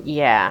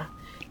 yeah.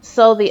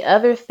 So the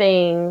other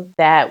thing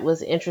that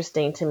was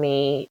interesting to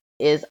me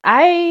is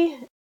I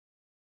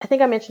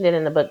think I mentioned it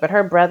in the book, but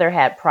her brother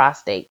had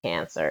prostate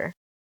cancer.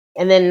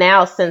 And then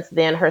now, since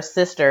then, her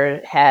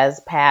sister has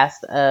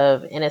passed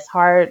and it's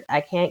hard.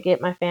 I can't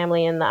get my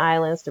family in the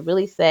islands to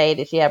really say,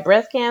 did she have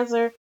breast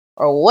cancer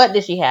or what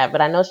did she have,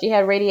 but I know she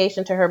had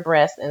radiation to her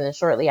breast, and then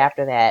shortly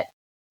after that,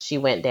 she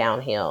went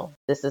downhill.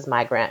 This is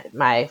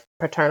my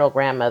paternal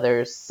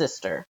grandmother's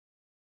sister.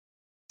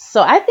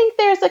 So I think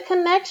there's a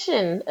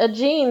connection, a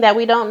gene that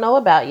we don't know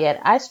about yet.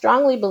 I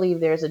strongly believe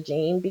there's a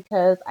gene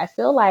because I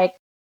feel like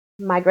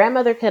my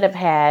grandmother could have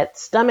had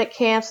stomach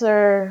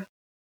cancer,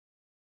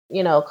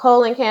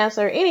 colon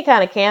cancer, any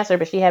kind of cancer,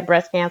 but she had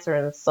breast cancer,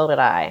 and so did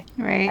I.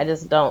 Right. I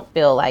just don't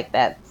feel like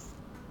that's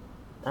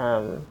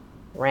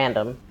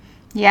random.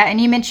 Yeah,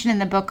 and you mentioned in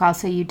the book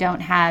also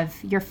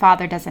your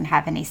father doesn't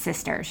have any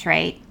sisters,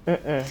 right?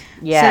 Mm-mm.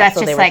 Yeah, so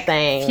that's just like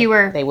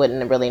fewer. They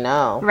wouldn't really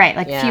know. Right,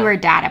 fewer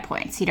data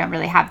points. You don't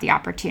really have the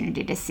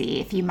opportunity to see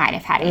if you might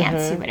have had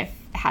aunts who would have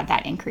had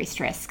that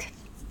increased risk.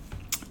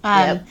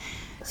 Yep.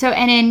 So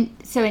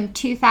in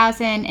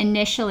 2000,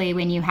 initially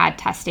when you had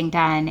testing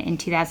done in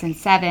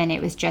 2007,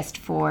 it was just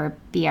for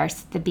the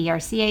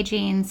BRCA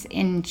genes.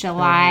 In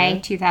July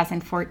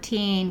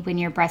 2014, when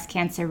your breast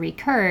cancer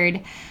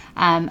recurred,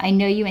 I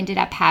know you ended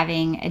up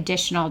having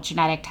additional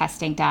genetic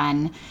testing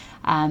done,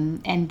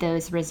 and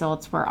those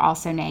results were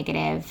also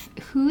negative.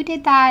 Who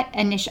did that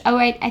initial? Oh,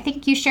 I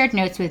think you shared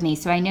notes with me,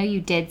 so I know you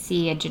did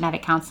see a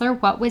genetic counselor.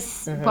 What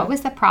was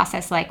the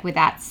process like with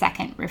that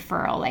second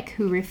referral? Like,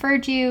 who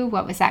referred you?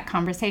 What was that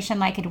conversation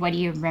like, and what do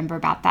you remember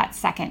about that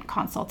second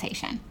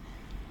consultation?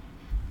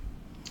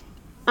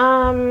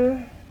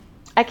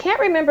 I can't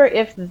remember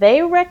if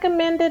they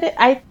recommended it.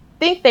 I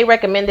think they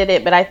recommended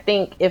it, but I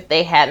think if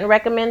they hadn't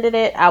recommended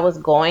it, I was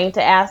going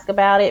to ask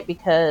about it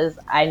because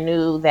I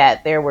knew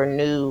that there were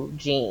new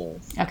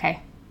genes. Okay.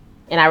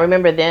 And I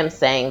remember them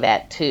saying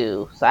that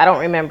too. So I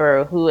don't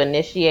remember who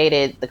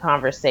initiated the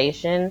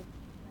conversation,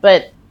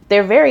 but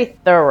they're very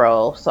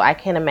thorough. So I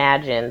can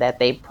imagine that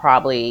they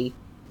probably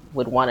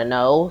would want to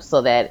know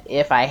so that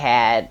if I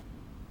had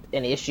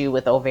an issue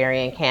with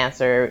ovarian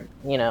cancer,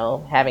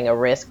 having a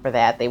risk for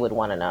that, they would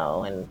want to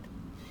know. And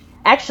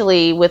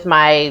actually, with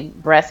my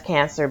breast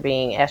cancer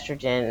being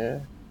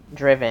estrogen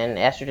driven,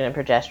 estrogen and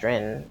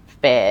progesterone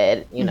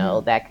fed,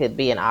 that could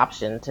be an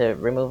option to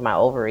remove my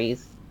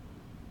ovaries.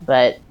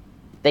 But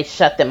they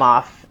shut them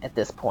off at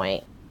this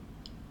point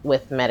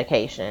with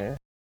medication.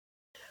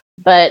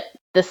 But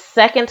the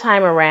second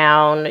time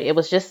around, it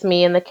was just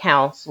me and the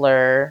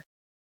counselor.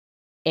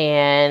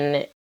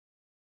 And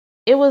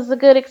it was a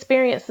good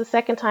experience the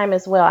second time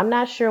as well. I'm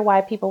not sure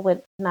why people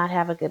would not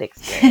have a good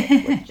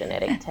experience with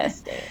genetic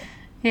testing.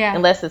 Yeah.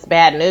 Unless it's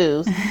bad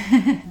news.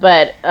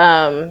 But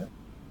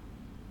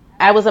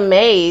I was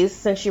amazed,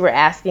 since you were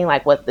asking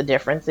like what the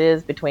difference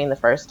is between the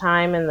first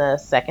time and the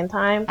second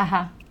time.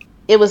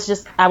 It was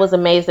just, I was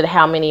amazed at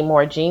how many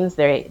more genes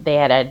they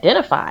had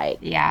identified.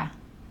 Yeah.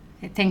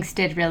 Things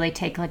did really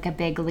take like a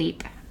big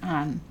leap.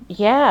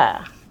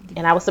 Yeah.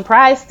 And I was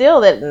surprised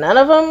still that none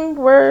of them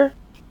were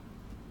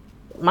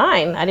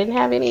mine. I didn't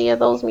have any of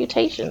those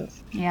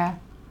mutations. Yeah.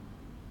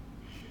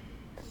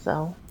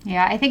 So.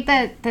 Yeah, I think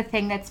that the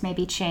thing that's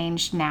maybe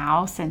changed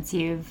now since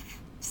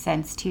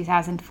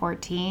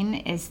 2014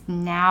 is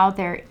now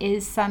there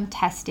is some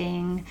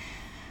testing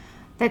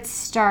that's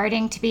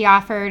starting to be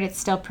offered. It's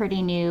still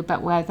pretty new,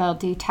 but where they'll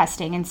do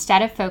testing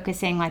instead of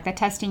focusing, like the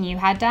testing you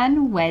had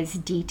done was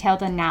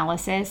detailed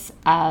analysis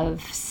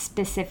of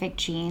specific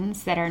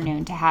genes that are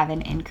known to have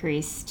an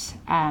increased,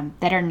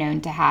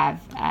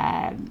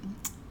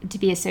 to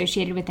be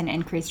associated with an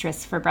increased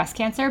risk for breast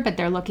cancer, but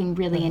they're looking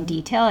really in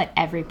detail at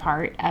every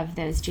part of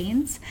those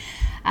genes.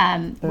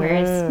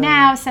 Whereas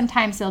now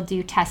sometimes they'll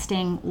do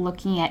testing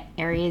looking at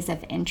areas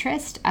of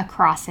interest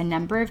across a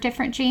number of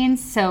different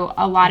genes. So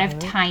a lot of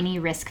tiny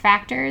risk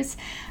factors,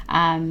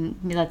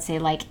 let's say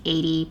like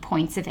 80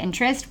 points of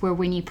interest, where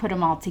when you put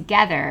them all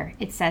together,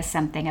 it says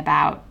something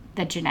about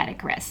the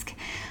genetic risk.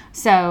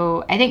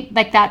 So I think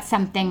like that's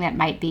something that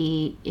might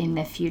be in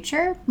the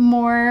future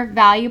more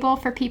valuable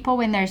for people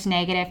when there's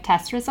negative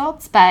test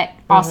results, but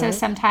also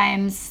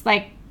sometimes,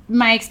 like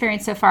my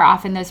experience so far,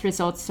 often those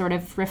results sort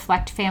of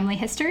reflect family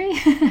history.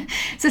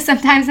 So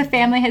sometimes the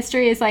family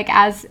history is like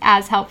as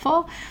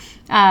helpful.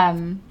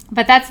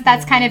 But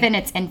that's kind of in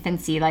its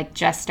infancy, like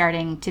just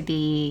starting to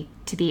be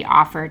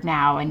offered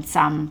now, and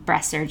some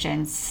breast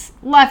surgeons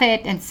love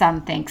it and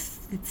some thinks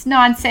it's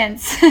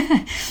nonsense.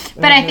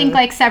 But I think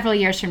like several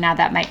years from now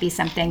that might be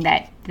something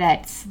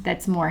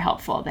that's more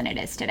helpful than it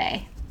is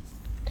today.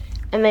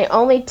 And they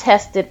only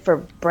tested for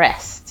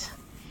breast,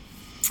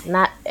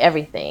 not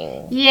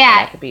everything.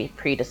 Yeah, that could be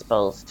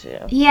predisposed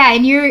to. Yeah,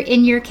 in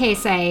your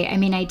case, I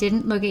mean, I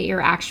didn't look at your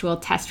actual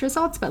test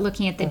results, but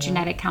looking at the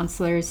genetic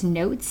counselor's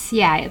notes,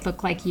 yeah, it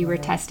looked like you were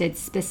tested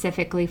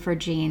specifically for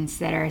genes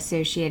that are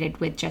associated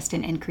with just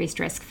an increased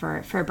risk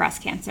for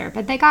breast cancer.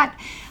 But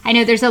I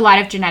know there's a lot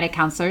of genetic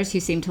counselors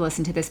who seem to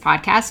listen to this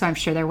podcast, so I'm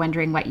sure they're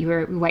wondering what you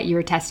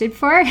were tested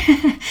for.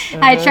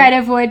 I try to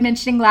avoid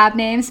mentioning lab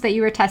names, but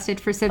you were tested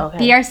for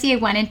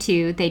BRCA1 and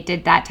 2. They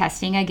did that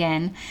testing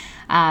again.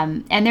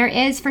 And there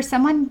is, for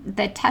someone,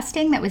 the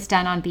testing that was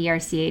done on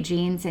BRCA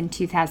genes in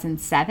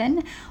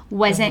 2007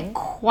 wasn't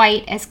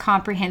quite as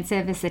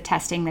comprehensive as the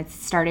testing that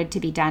started to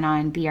be done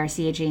on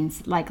BRCA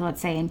genes, like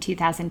let's say in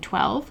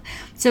 2012.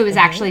 So it was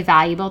actually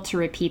valuable to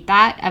repeat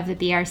that of the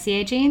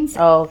BRCA genes.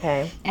 Oh,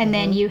 okay. And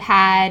then you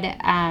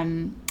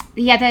had,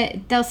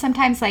 they'll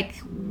sometimes like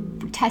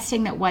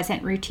testing that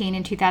wasn't routine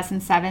in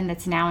 2007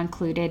 that's now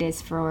included is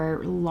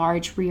for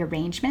large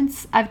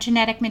rearrangements of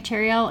genetic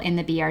material in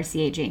the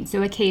BRCA gene.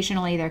 So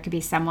occasionally there could be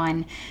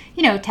someone,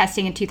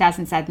 testing in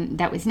 2007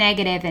 that was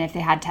negative, and if they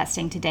had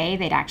testing today,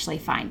 they'd actually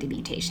find a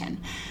mutation.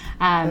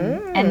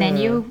 And then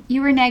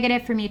you were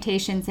negative for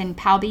mutations in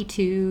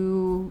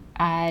PALB2,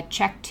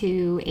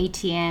 CHEK2,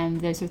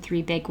 ATM. Those are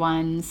 3 big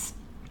ones.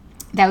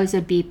 Those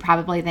would be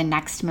probably the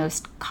next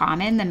most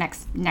common, the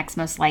next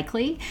most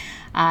likely.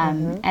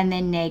 And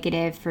then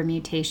negative for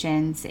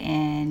mutations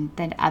in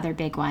the other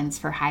big ones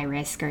for high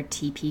risk are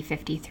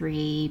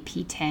TP53,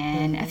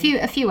 P10,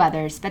 a few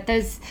others. But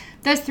those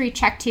 3,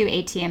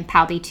 CHEK2, ATM,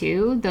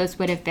 PALB2, those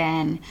would have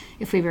been,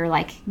 if we were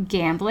like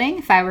gambling,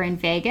 if I were in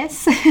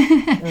Vegas,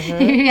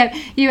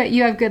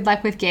 you have good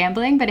luck with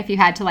gambling. But if you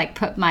had to like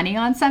put money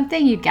on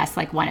something, you'd guess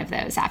like one of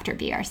those after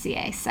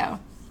BRCA. So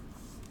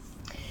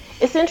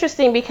it's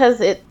interesting because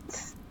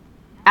it's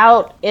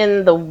out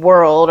in the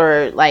world,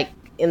 or like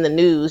in the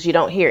news, you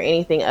don't hear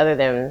anything other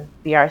than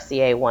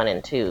BRCA 1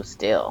 and 2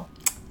 still.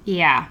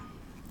 Yeah.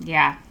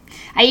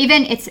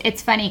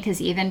 It's funny because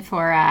even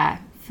for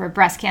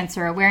breast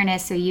cancer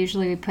awareness, so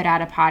usually we put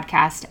out a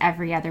podcast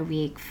every other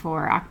week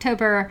for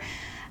October,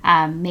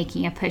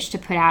 making a push to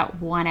put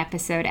out one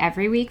episode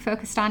every week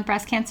focused on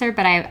breast cancer.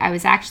 But I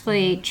was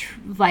actually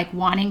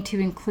wanting to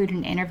include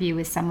an interview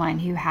with someone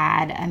who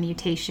had a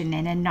mutation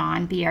in a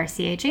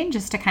non-BRCA gene,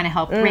 just to kind of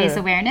help raise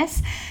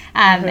awareness.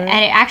 And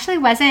it actually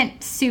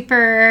wasn't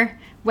super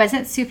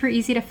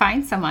easy to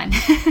find someone.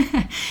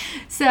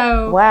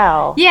 So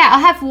wow. Yeah, I'll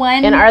have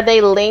one. And are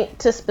they linked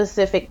to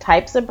specific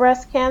types of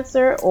breast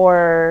cancer,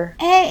 or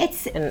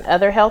and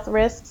other health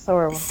risks,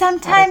 or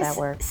sometimes, how does that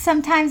work?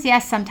 Sometimes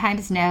yes,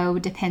 sometimes no.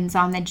 Depends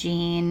on the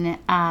gene.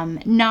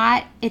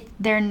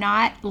 They're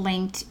not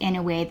linked in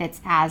a way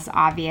that's as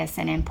obvious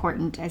and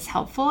important as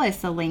helpful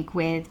as the link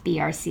with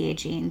BRCA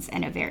genes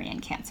and ovarian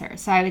cancer.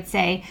 So I would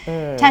say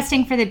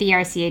testing for the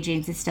BRCA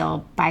genes is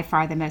still by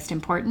far the most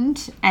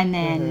important, and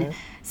then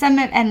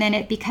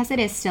because it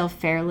is still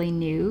fairly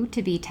new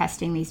to be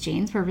testing these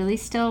genes, we're really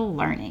still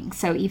learning.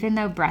 So even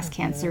though breast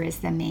cancer is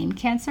the main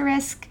cancer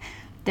risk,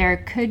 there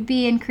could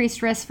be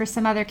increased risk for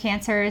some other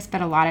cancers,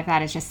 but a lot of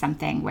that is just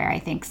something where I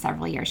think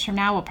several years from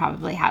now we'll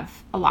probably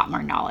have a lot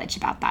more knowledge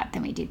about that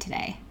than we do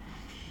today.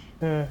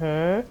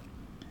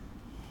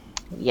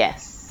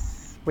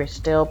 Yes, we're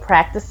still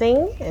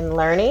practicing and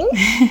learning.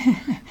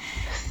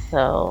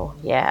 So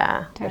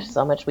yeah, there's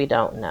so much we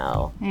don't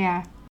know.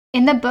 Yeah.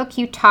 In the book,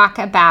 you talk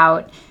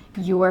about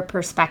your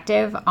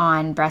perspective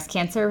on breast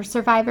cancer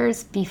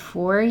survivors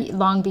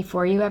long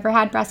before you ever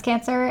had breast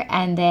cancer,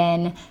 and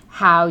then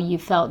how you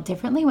felt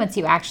differently once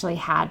you actually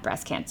had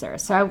breast cancer.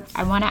 So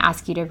I want to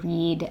ask you to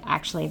read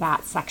actually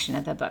that section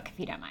of the book, if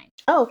you don't mind.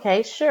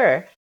 Okay,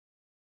 sure.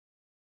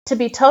 To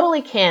be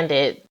totally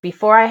candid,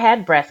 before I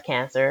had breast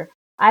cancer,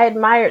 I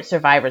admired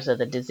survivors of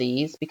the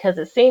disease because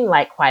it seemed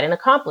like quite an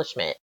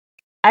accomplishment.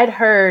 I'd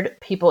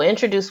heard people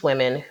introduce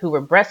women who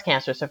were breast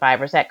cancer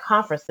survivors at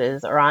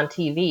conferences or on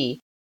TV,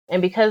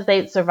 and because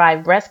they'd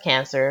survived breast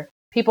cancer,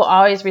 people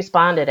always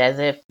responded as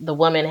if the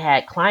woman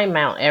had climbed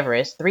Mount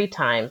Everest 3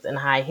 times in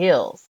high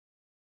heels.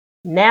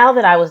 Now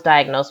that I was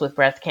diagnosed with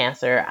breast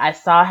cancer, I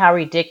saw how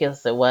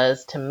ridiculous it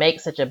was to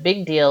make such a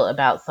big deal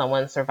about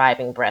someone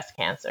surviving breast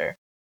cancer.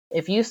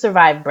 If you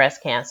survive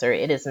breast cancer,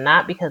 it is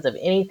not because of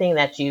anything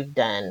that you've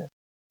done.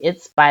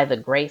 It's by the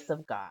grace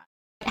of God.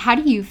 How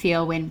do you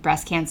feel when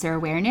Breast Cancer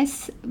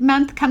Awareness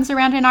Month comes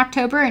around in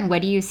October, and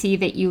what do you see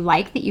that you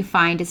like, that you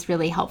find is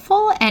really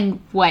helpful, and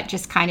what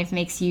just kind of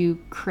makes you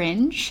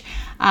cringe,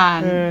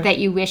 that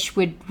you wish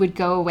would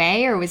go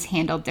away or was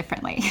handled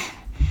differently?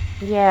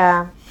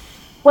 Yeah.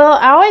 Well,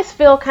 I always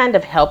feel kind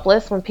of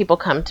helpless when people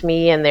come to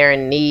me and they're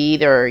in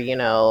need, or,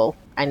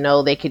 I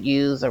know they could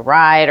use a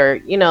ride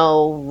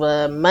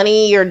or,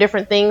 money or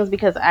different things,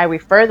 because I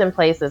refer them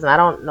places and I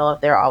don't know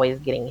if they're always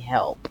getting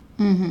help.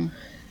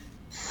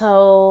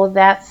 So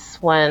that's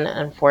one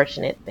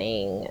unfortunate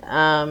thing.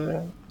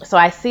 So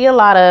I see a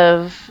lot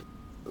of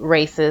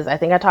races. I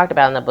think I talked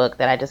about in the book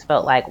that I just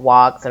felt like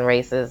walks and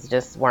races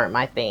just weren't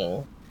my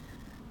thing,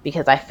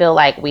 because I feel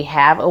like we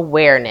have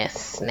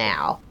awareness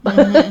now.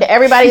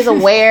 Everybody's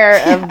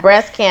aware of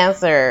breast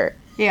cancer.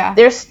 Yeah.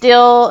 There's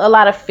still a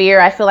lot of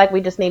fear. I feel like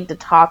we just need to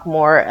talk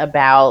more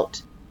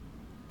about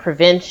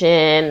prevention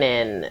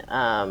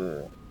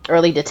and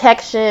early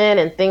detection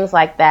and things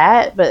like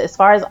that. But as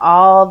far as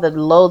all the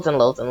loads and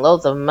loads and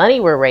loads of money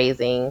we're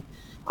raising,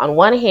 on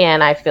one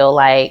hand, I feel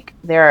like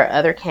there are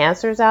other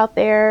cancers out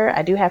there.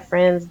 I do have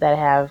friends that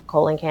have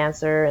colon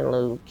cancer and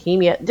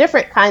leukemia,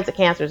 different kinds of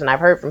cancers. And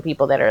I've heard from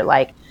people that are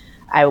like,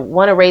 I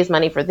want to raise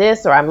money for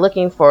this, or I'm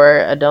looking for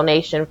a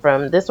donation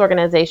from this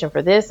organization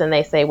for this. And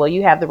they say, well,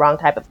 you have the wrong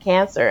type of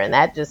cancer. And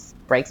that just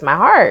breaks my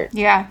heart.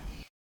 Yeah.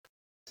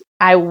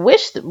 I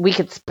wish that we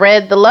could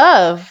spread the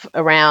love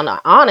around,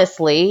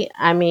 honestly.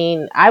 I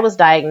mean, I was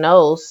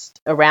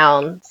diagnosed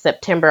around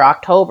September,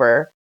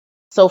 October.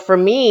 So for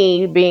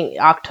me, being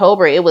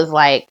October, it was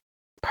like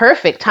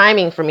perfect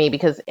timing for me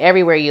because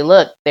everywhere you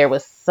look, there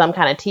was some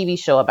kind of TV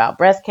show about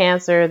breast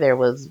cancer. There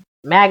was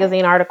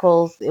magazine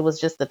articles. It was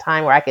just the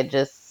time where I could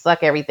just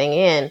suck everything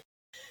in.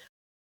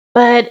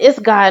 But it's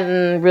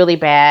gotten really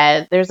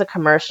bad. There's a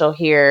commercial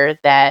here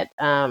that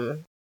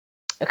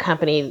a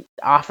company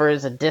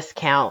offers a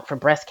discount for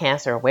breast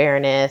cancer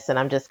awareness. And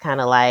I'm just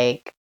kind of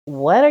like,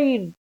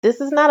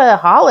 this is not a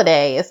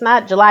holiday. It's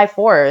not July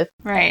 4th.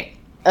 Right.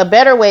 A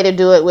better way to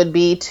do it would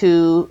be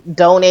to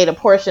donate a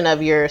portion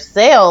of your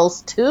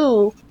sales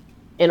to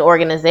an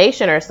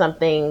organization or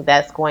something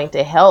that's going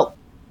to help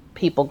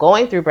people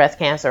going through breast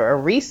cancer or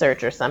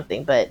research or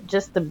something. But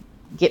just to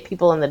get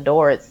people in the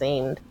door, it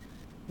seemed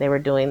they were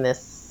doing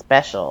this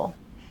special.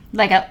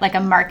 Like a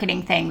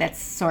marketing thing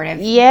that's sort of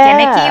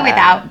gimmicky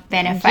without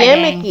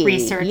benefiting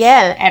research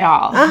at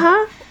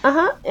all.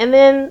 And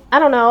then, I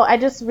don't know,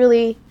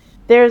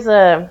 there's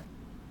a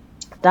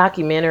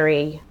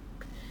documentary,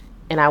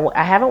 and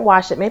I haven't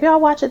watched it. Maybe I'll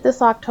watch it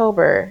this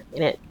October.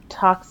 And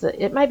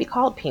it might be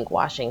called Pink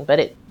Washing, but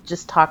it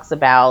just talks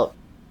about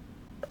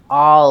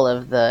all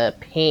of the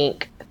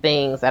pink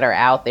things that are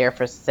out there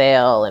for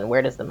sale and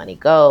where does the money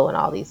go and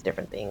all these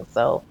different things.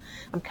 So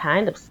I'm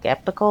kind of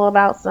skeptical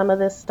about some of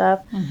this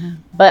stuff,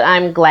 but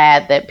I'm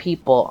glad that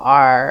people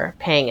are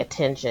paying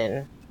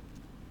attention.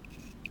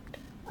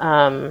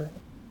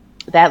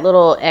 That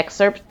little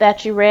excerpt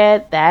that you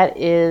read, that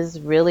is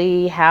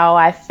really how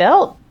I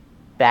felt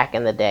back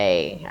in the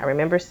day. I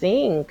remember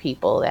seeing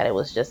people that it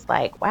was just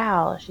like,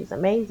 wow, she's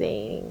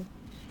amazing.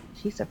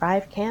 She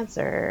survived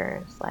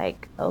cancer. It's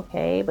like,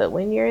 okay, but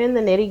when you're in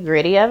the nitty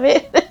gritty of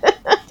it,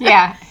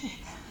 yeah.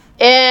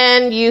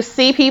 And you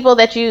see people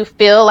that you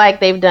feel like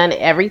they've done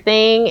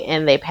everything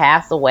and they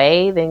pass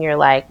away, then you're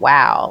like,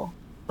 wow,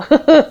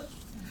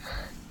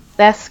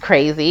 that's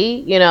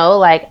crazy.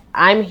 Like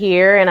I'm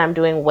here and I'm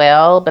doing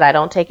well, but I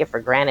don't take it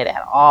for granted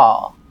at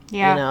all.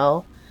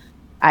 Yeah.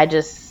 I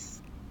just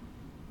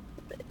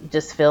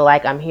feel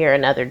like I'm here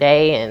another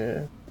day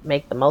and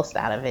make the most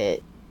out of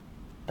it.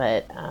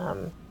 But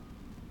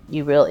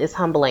it's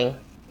humbling.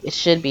 It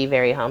should be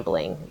very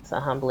humbling. It's a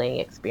humbling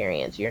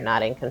experience. You're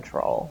not in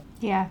control.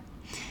 Yeah.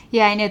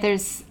 Yeah, I know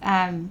there's,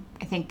 I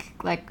think,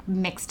 like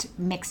mixed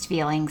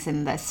feelings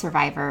in the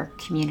survivor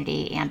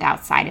community and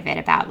outside of it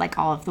about like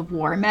all of the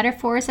war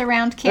metaphors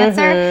around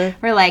cancer.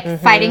 We're like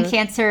fighting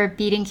cancer,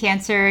 beating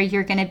cancer,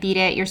 you're going to beat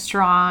it, you're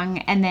strong.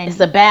 And then it's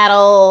a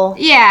battle.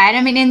 Yeah. And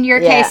I mean, in your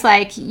case,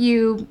 like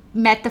you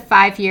met the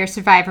 5-year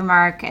survivor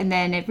mark and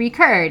then it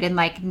recurred and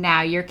like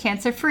now you're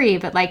cancer free.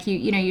 But like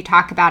you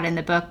talk about in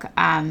the book,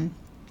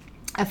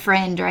 a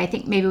friend, or I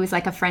think maybe it was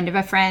like a friend of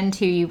a friend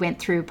who you went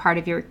through part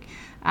of your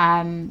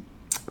chemo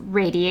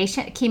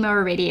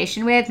or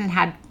radiation with and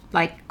had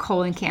like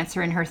colon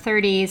cancer in her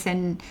 30s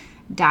and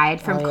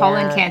died from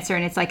colon cancer.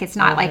 And it's like, it's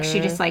not like she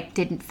just like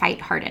didn't fight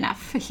hard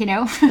enough,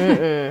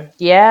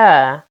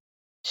 Yeah.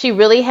 She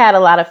really had a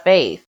lot of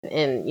faith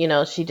and,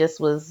 she just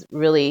was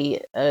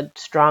really a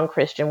strong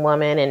Christian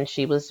woman and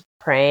she was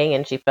praying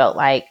and she felt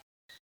like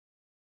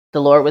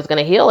the Lord was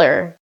going to heal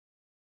her.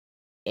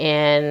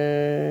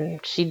 And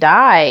she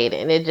died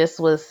and it just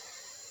was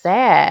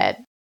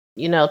sad,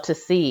 to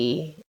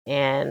see.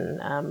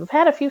 And I've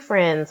had a few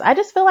friends. I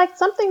just feel like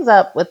something's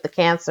up with the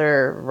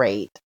cancer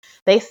rate.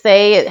 They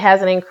say it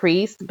hasn't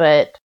increased,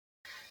 but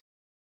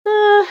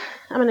I'm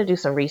going to do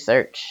some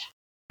research.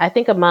 I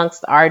think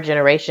amongst our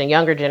generation,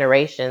 younger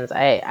generations,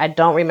 I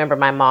don't remember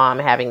my mom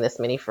having this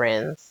many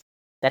friends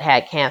that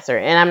had cancer.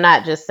 And I'm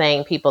not just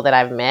saying people that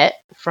I've met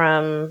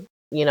from,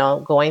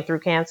 going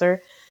through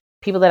cancer.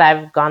 People that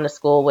I've gone to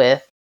school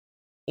with,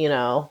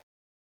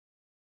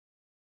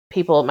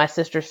 people, my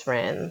sister's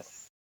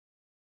friends.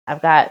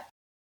 I've got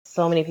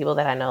so many people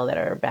that I know that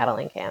are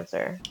battling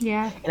cancer.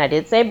 Yeah. And I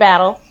did say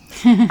battle.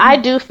 I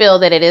do feel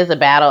that it is a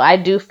battle. I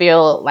do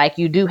feel like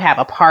you do have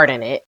a part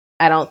in it.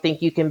 I don't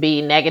think you can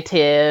be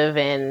negative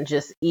and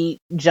just eat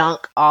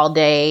junk all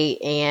day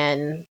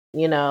and,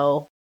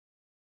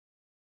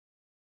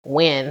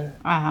 win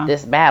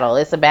this battle.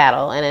 It's a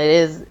battle, and it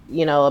is,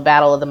 a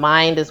battle of the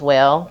mind as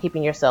well,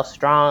 keeping yourself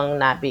strong,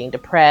 not being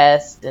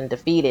depressed and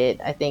defeated.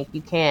 I think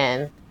you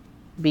can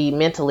be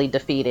mentally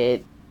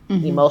defeated,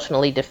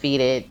 emotionally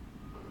defeated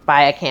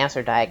by a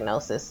cancer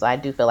diagnosis. So I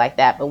do feel like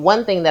that. But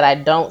one thing that I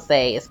don't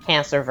say is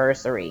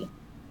cancerversary.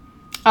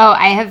 Oh,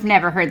 I have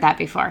never heard that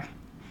before.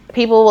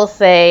 People will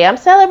say, I'm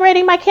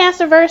celebrating my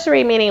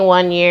cancerversary, meaning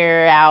 1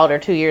 year out or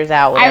 2 years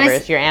out, whatever.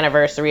 It's your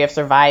anniversary of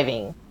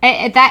surviving.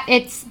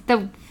 It's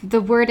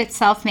the word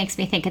itself makes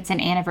me think it's an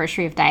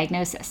anniversary of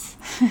diagnosis.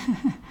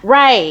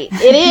 Right.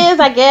 It is,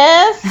 I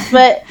guess.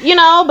 But,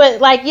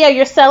 but like,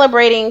 you're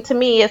celebrating. To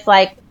me, it's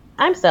like,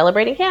 I'm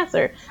celebrating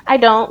cancer. I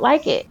don't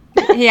like it.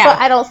 Yeah. So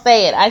I don't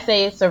say it. I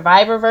say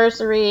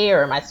survivorversary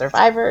or my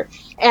survivor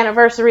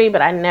anniversary,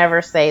 but I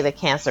never say the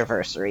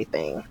cancerversary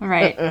thing.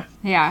 Right.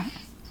 Yeah.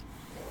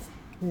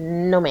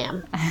 No,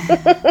 ma'am.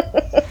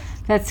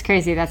 That's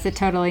crazy. That's a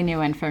totally new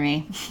one for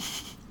me.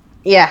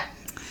 Yeah,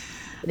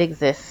 it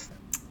exists.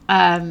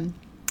 And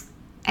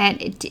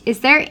is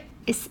there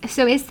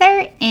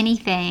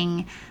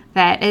anything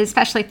that,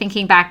 especially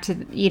thinking back to,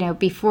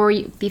 before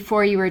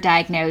you were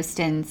diagnosed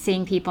and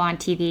seeing people on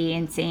TV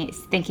and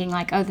thinking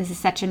like, oh, this is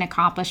such an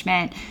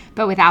accomplishment,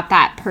 but without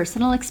that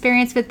personal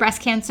experience with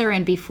breast cancer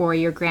and before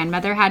your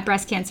grandmother had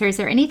breast cancer, is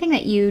there anything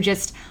that you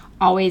just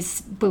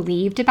always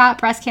believed about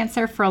breast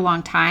cancer for a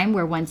long time,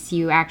 where once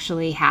you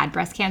actually had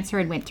breast cancer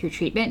and went through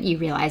treatment, you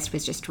realized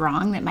was just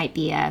wrong? That might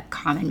be a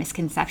common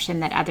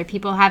misconception that other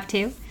people have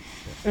too.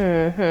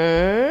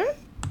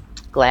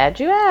 Glad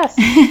you asked.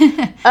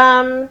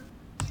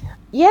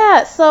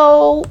 Yeah,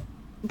 so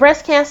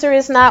breast cancer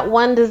is not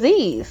one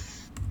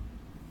disease,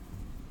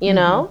 you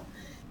know?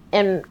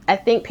 And I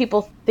think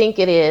people think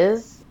it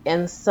is.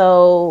 And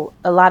so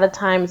a lot of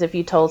times if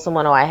you told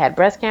someone, oh, I had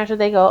breast cancer,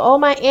 they go, oh,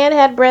 my aunt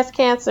had breast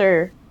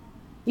cancer.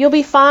 You'll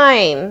be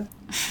fine.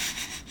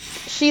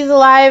 She's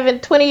alive,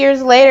 and 20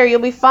 years later, you'll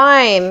be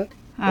fine.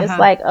 It's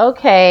like,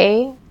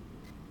 okay.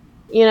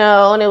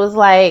 And it was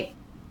like,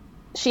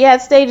 she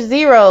had stage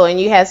 0 and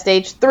you had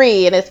stage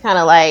 3, and it's kind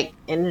of like,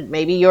 and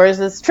maybe yours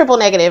is triple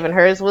negative and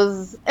hers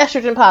was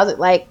estrogen positive.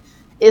 Like,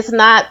 it's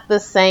not the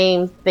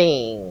same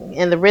thing.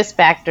 And the risk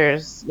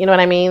factors, you know what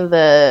I mean?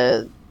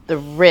 The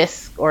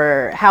risk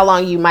or how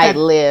long you might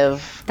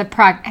live. The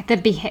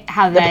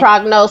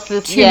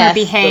prognosis, tumor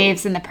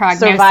behaves, and the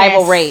prognosis.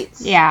 Survival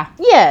rates. Yeah.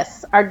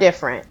 Yes, are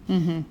different.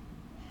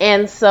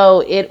 And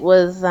so it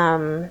was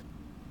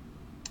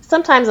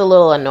sometimes a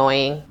little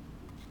annoying.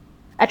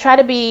 I try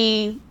to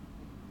be...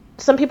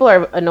 Some people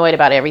are annoyed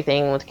about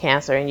everything with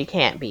cancer, and you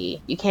can't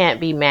be. You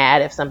can't be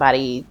mad if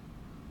somebody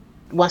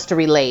wants to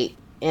relate,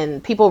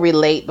 and people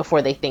relate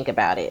before they think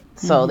about it.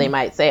 So they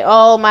might say,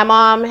 oh, my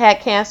mom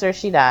had cancer,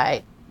 she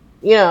died.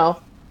 Yeah.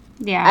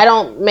 I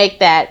don't make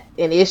that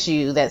an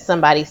issue that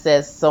somebody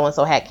says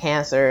so-and-so had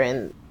cancer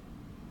and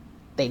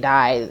they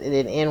died, it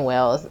didn't end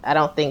well. I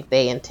don't think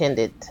they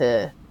intended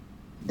to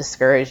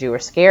discourage you or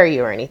scare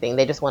you or anything.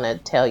 They just want to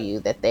tell you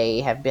that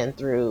they have been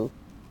through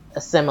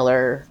a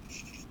similar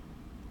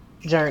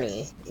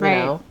journey,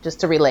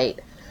 just to relate.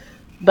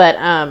 But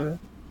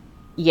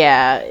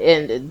yeah,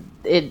 and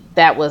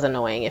that was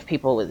annoying if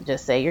people would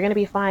just say you're gonna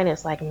be fine.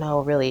 It's like,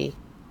 no, really,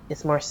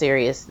 it's more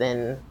serious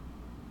than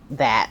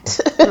that.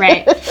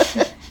 Right.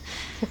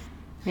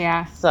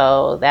 Yeah.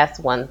 So that's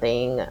one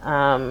thing.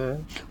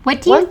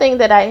 One thing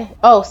that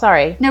oh,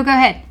 sorry. No, go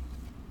ahead.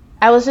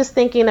 I was just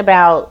thinking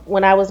about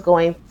when I was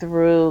going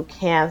through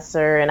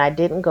cancer and I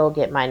didn't go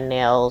get my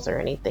nails or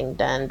anything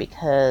done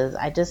because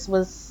I just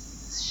was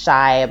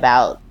shy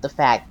about the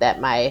fact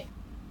that my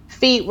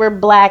feet were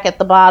black at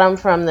the bottom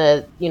from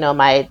the,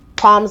 my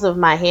palms of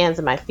my hands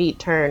and my feet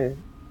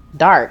turned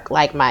dark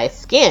like my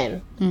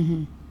skin.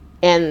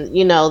 And,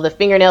 the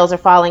fingernails are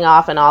falling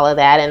off and all of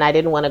that. And I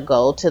didn't want to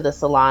go to the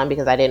salon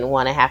because I didn't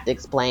want to have to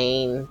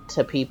explain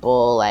to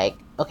people like,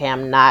 okay,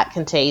 I'm not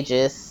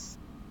contagious.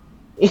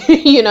 I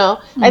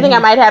think I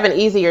might have an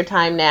easier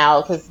time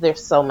now because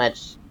there's so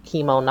much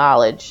chemo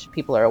knowledge.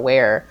 People are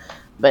aware,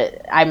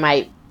 but I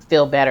might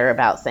feel better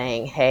about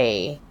saying,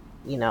 hey,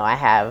 I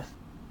have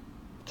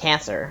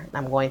cancer.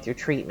 I'm going through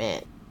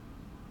treatment.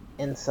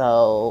 And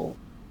so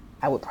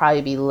I would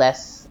probably be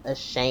less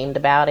ashamed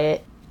about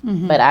it.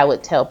 But I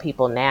would tell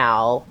people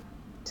now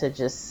to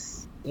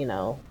just,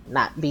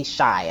 not be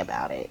shy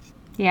about it.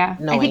 Yeah.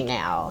 Knowing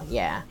now.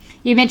 Yeah.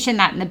 You mentioned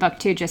that in the book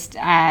too, just,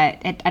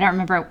 I don't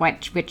remember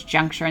which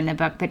juncture in the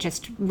book, but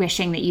just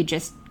wishing that you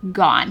just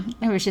gone.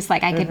 It was just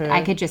like,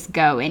 I could just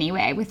go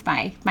anyway with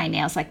my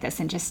nails like this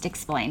and just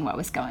explain what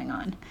was going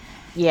on.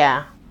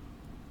 Yeah.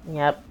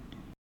 Yep.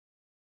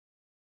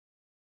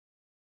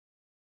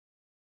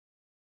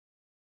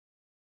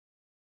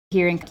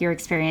 Hearing your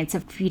experience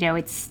of,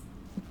 it's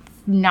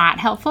not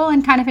helpful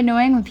and kind of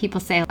annoying when people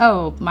say,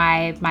 oh,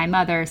 my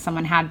mother,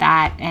 someone had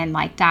that and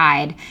like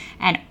died,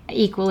 and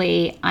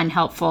equally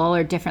unhelpful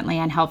or differently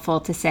unhelpful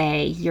to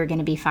say you're going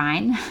to be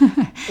fine.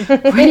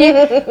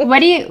 What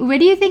do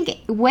you think,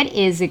 what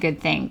is a good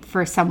thing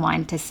for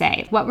someone to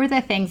say? What were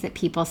the things that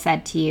people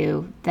said to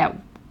you that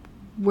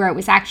where it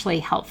was actually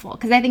helpful?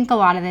 Because I think a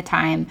lot of the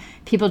time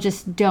people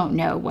just don't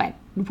know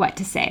what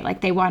to say. Like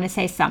they want to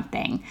say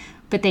something,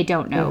 but they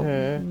don't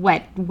know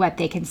what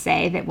they can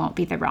say that won't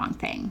be the wrong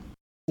thing.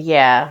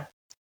 Yeah.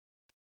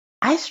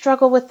 I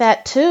struggle with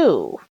that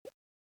too,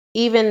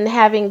 even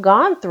having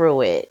gone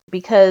through it,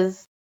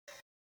 because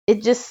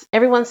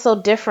everyone's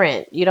so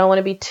different. You don't want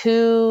to be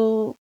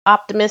too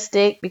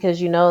optimistic because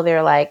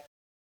they're like,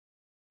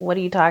 what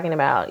are you talking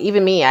about?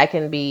 Even me, I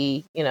can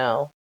be,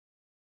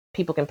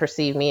 people can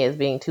perceive me as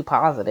being too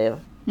positive,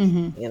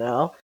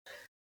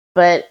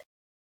 but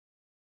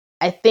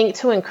I think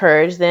to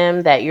encourage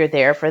them that you're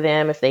there for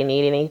them if they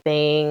need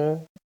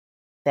anything,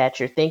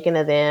 that you're thinking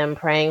of them,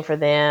 praying for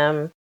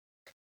them,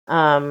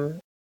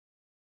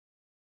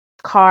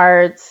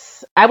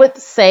 Cards, I would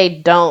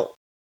say don't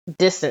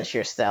distance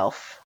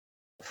yourself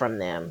from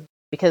them,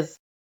 because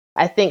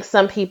I think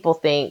some people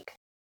think,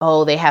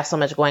 oh, they have so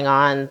much going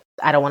on,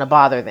 I don't want to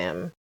bother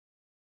them.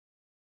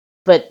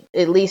 But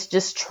at least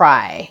just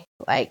try,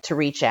 like, to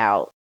reach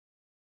out.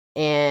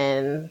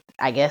 And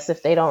I guess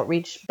if they don't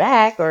reach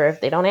back, or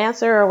if they don't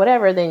answer or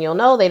whatever, then you'll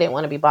know they didn't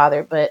want to be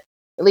bothered, but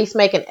at least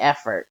make an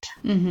effort.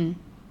 Mm-hmm.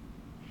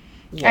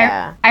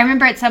 Yeah. I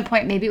remember at some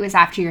point, maybe it was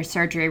after your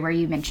surgery, where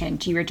you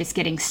mentioned you were just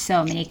getting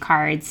so many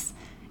cards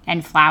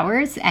and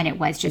flowers, and it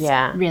was just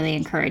really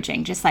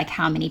encouraging, just like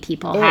how many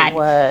people had. It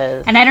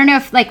was. And I don't know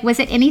if, like, was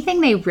it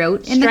anything they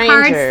wrote in the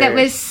cards that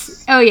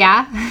was, oh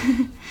yeah.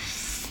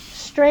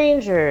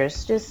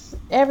 Strangers, just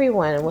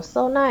everyone. It was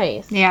so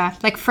nice. Yeah,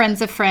 like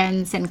friends of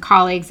friends and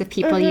colleagues of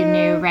people you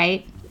knew,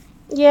 right?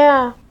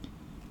 Yeah.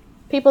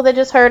 People that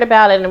just heard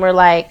about it and were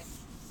like,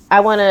 I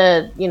want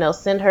to,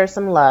 send her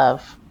some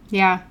love.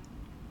 Yeah.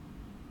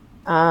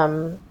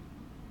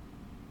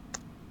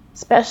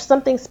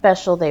 Something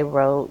special they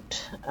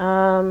wrote.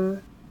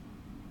 A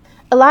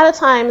lot of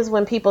times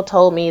when people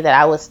told me that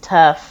I was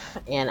tough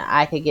and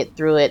I could get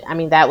through it, I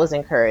mean, that was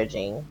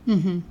encouraging.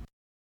 Mm-hmm.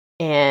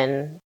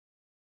 And,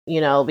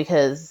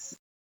 because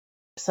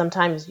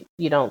sometimes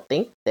you don't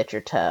think that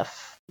you're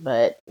tough,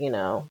 but,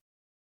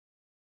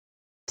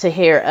 to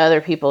hear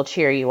other people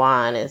cheer you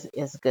on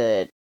is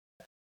good.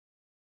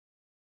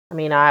 I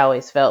mean, I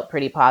always felt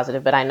pretty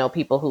positive, but I know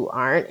people who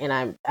aren't,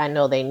 and I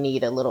know they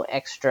need a little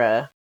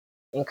extra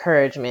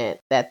encouragement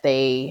that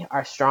they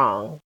are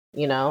strong,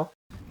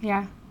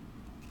 Yeah.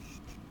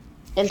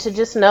 And to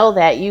just know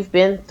that you've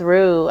been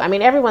through, I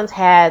mean, everyone's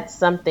had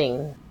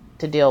something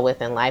to deal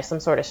with in life, some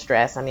sort of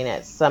stress. I mean,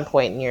 at some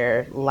point in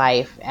your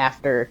life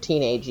after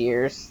teenage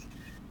years,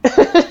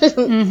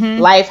 mm-hmm.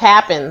 life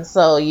happens.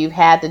 So you've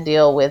had to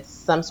deal with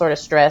some sort of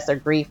stress or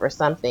grief or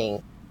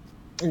something.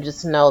 And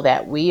just know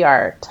that we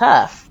are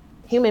tough.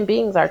 Human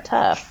beings are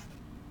tough.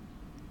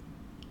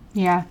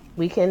 Yeah.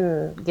 We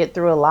can get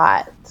through a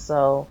lot.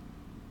 So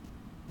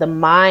the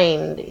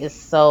mind is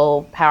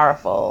so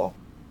powerful.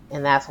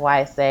 And that's why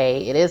I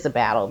say it is a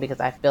battle, because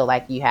I feel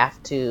like you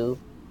have to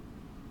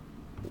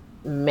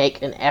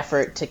make an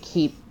effort to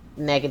keep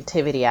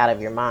negativity out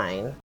of your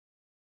mind.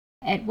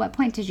 At what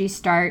point did you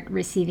start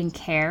receiving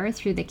care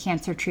through the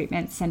Cancer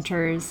Treatment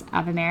Centers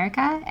of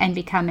America and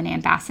become an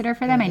ambassador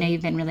for them? Mm-hmm. I know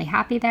you've been really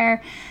happy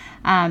there,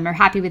 or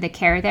happy with the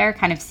care there,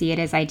 kind of see it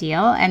as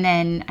ideal. And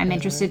then I'm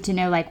interested to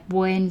know, like,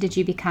 when did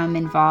you become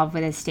involved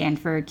with a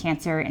Stanford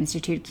Cancer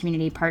Institute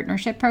Community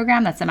Partnership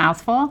Program? That's a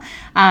mouthful.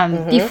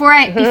 Before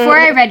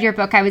I read your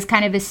book, I was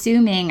kind of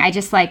assuming, I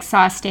just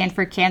saw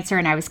Stanford Cancer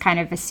and I was kind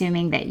of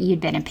assuming that you'd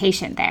been a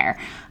patient there.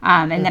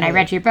 And then I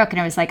read your book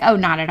and I was like, oh,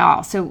 not at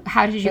all. So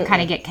how did you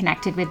kind of get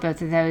connected with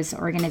both of those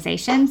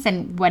organizations,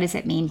 and what does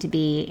it mean to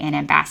be an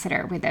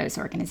ambassador with those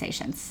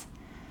organizations?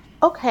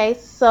 Okay,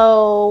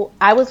 so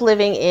I was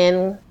living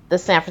in the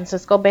San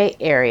Francisco Bay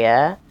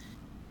Area,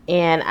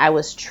 and I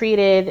was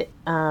treated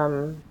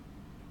at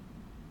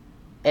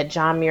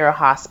John Muir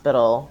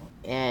Hospital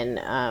in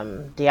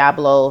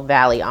Diablo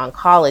Valley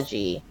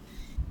Oncology.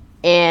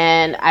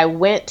 And I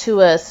went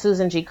to a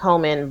Susan G.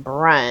 Komen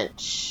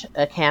brunch,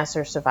 a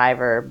cancer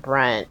survivor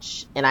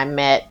brunch, and I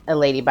met a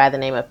lady by the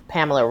name of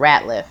Pamela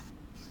Ratliff.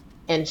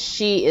 And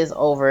she is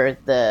over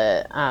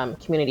the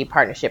community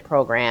partnership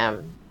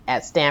program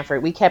at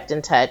Stanford. We kept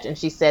in touch, and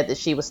she said that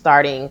she was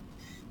starting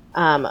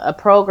a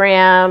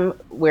program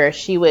where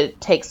she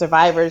would take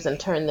survivors and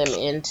turn them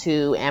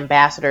into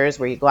ambassadors,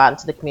 where you go out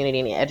into the community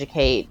and you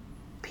educate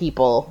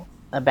people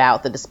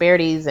about the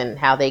disparities and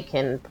how they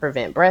can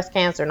prevent breast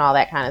cancer and all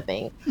that kind of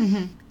thing.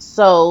 Mm-hmm.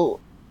 So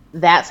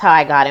that's how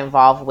I got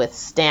involved with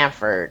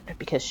Stanford,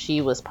 because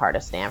she was part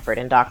of Stanford,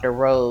 and Dr.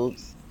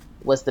 Rhodes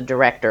was the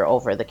director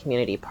over the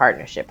community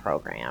partnership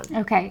program.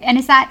 Okay. And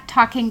is that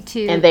talking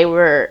to... And they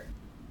were...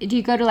 Do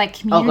you go to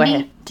community? Oh, go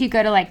ahead. Do you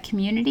go to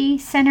community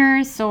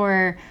centers,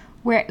 or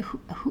where?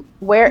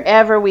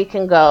 Wherever we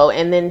can go.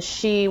 And then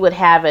she would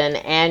have an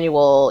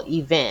annual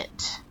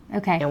event.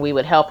 Okay. And we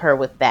would help her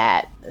with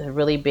that. A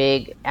really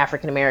big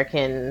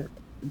African-American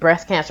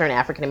breast cancer and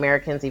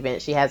African-Americans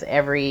event. She has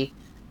every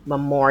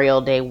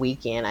Memorial Day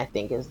weekend, I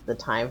think, is the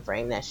time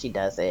frame that she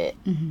does it.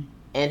 Mm-hmm.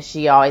 And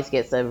she always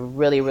gets a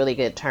really, really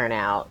good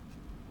turnout.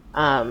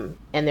 And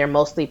they're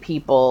mostly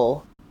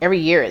people, every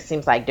year it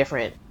seems like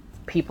different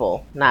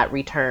people, not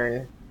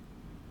return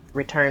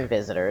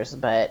visitors,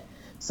 but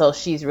so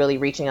she's really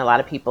reaching a lot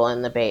of people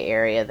in the Bay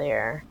Area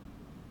there.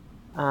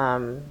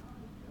 And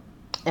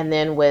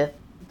then with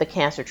the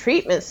Cancer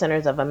Treatment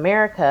Centers of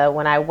America,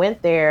 when I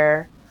went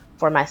there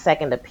for my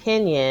second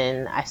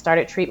opinion, I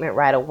started treatment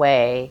right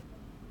away.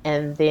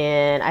 And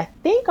then I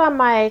think on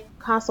my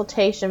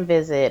consultation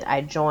visit,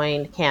 I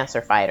joined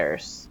Cancer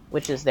Fighters,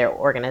 which is their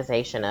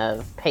organization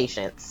of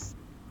patients.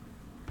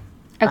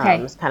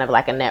 Okay. It's kind of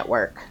like a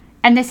network.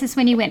 And this is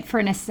when you went for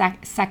a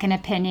second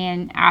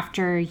opinion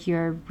after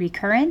your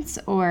recurrence,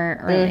 or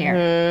earlier?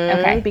 Mm-hmm.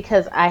 Okay.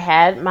 Because I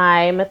had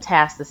my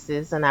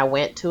metastasis and I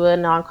went to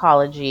an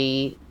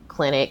oncology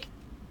clinic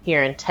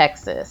here in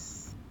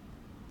Texas.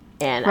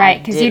 And right,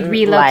 because you'd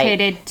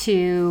relocated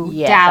to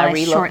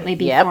Dallas shortly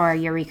before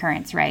your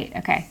recurrence, right?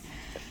 Okay.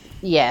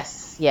 Yes.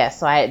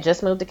 So I had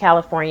just moved to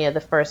California the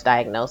first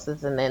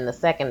diagnosis, and then the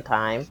second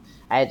time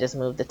I had just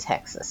moved to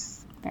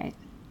Texas. Right.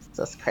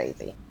 So it's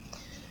crazy.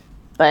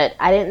 But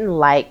I didn't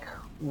like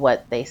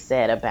what they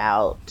said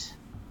about,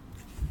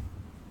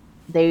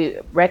 they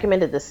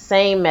recommended the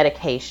same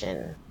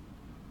medication,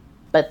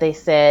 but they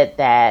said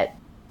that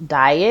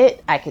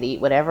diet, I could eat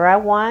whatever I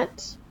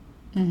want,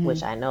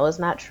 which I know is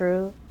not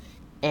true.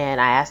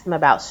 And I asked them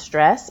about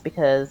stress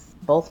because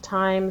both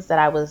times that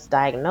I was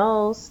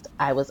diagnosed,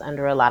 I was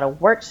under a lot of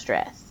work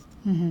stress.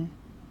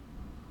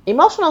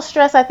 Emotional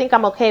stress, I think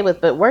I'm okay with,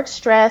 but work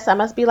stress, I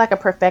must be like a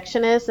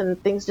perfectionist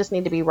and things just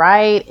need to be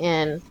right.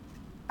 And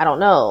I don't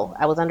know,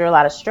 I was under a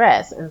lot of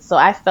stress. And so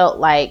I felt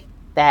like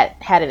that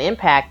had an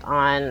impact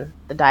on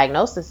the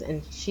diagnosis.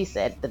 And she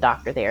said, the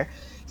doctor there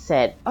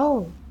said,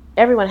 oh,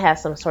 everyone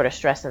has some sort of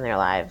stress in their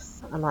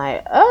lives. I'm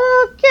like,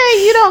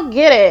 okay, you don't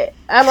get it.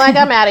 I'm like,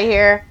 I'm out of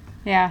here.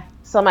 Yeah.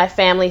 So my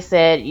family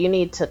said, you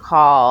need to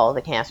call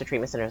the Cancer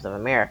Treatment Centers of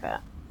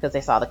America because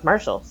they saw the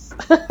commercials.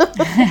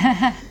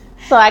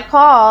 So I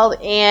called,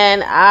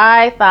 and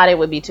I thought it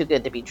would be too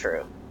good to be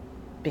true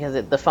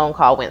because the phone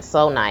call went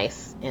so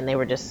nice, and they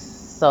were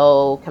just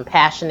so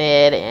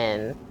compassionate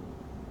and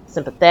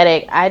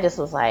sympathetic. I just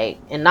was like,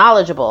 and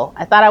knowledgeable.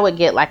 I thought I would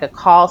get like a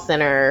call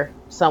center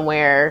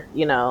somewhere,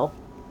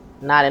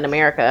 not in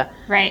America.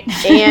 Right.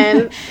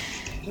 And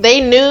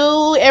they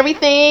knew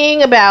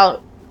everything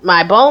about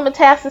my bone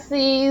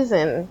metastases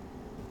and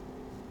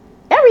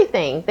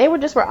everything. They were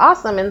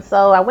awesome. And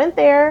so I went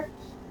there,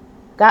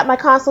 got my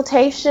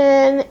consultation,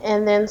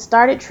 and then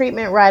started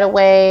treatment right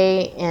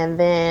away, and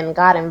then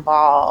got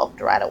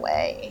involved right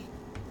away.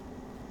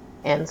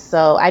 And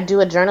so I do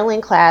a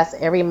journaling class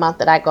every month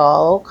that I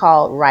go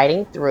called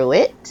Writing Through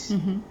It.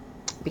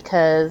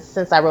 Because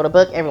since I wrote a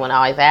book, everyone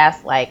always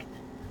asks,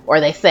 or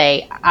they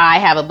say, I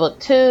have a book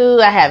too,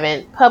 I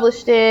haven't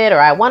published it, or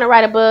I want to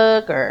write a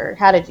book, or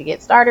how did you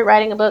get started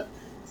writing a book?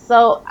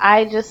 So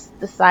I just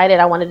decided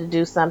I wanted to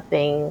do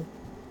something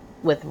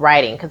with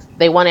writing because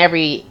they want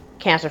every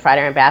cancer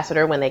fighter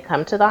ambassador when they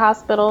come to the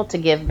hospital to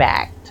give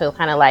back, to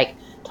kind of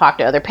talk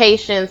to other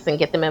patients and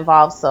get them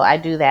involved. So I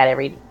do that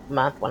every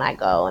month when I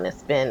go, and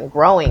it's been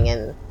growing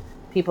and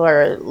people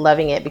are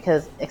loving it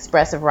because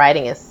expressive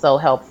writing is so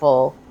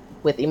helpful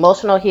with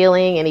emotional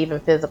healing and even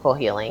physical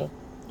healing.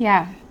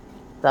 Yeah.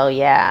 So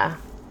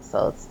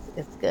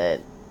it's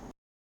good.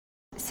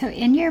 So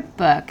in your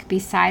book,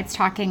 besides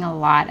talking a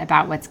lot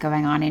about what's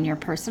going on in your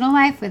personal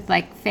life with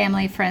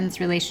family, friends,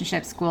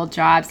 relationships, school,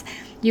 jobs,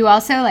 you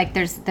also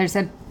there's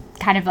a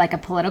kind of a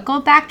political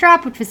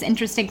backdrop, which was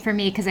interesting for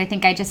me because I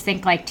just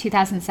think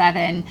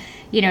 2007,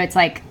 it's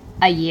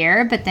a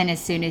year, but then as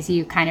soon as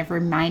you kind of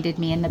reminded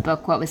me in the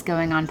book what was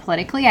going on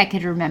politically, I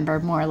could remember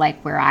more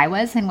where I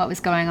was and what was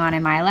going on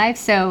in my life.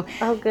 So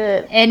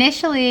good.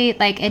 Initially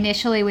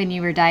when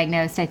you were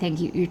diagnosed, I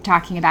think you're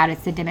talking about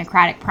it's the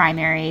Democratic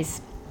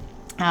primaries,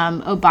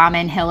 Obama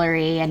and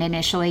Hillary, and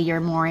initially you're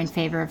more in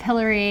favor of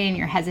Hillary and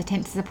you're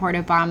hesitant to support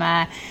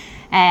Obama.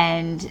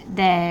 And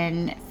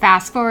then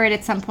fast forward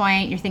at some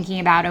point, you're thinking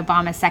about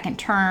Obama's second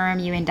term.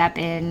 You end up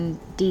in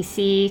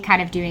DC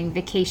kind of doing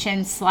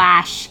vacation /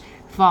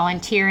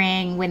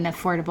 volunteering when the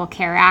Affordable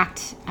Care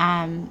Act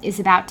is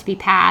about to be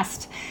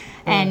passed.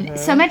 And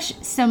so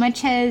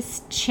much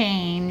has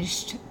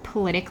changed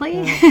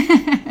politically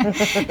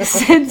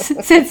since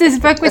this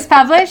book was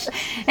published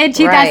in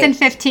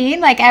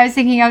 2015. Right. I was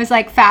thinking,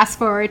 fast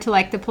forward to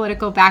the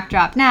political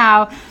backdrop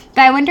now,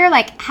 but I wonder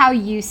how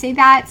you see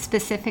that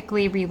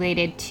specifically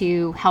related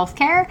to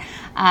healthcare,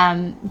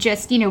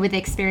 just with the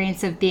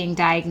experience of being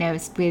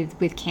diagnosed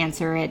with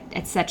cancer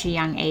at such a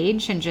young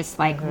age and just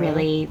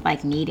really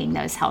needing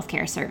those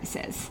healthcare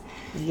services.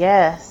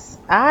 Yes,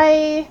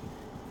 I'm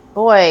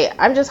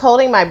just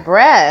holding my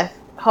breath,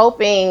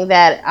 hoping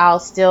that I'll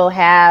still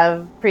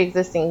have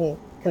pre-existing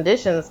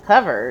conditions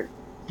covered.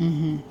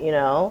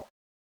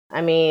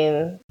 I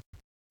mean,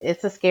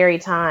 it's a scary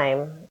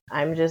time.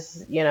 I'm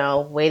just,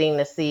 waiting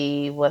to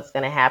see what's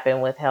going to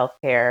happen with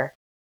healthcare.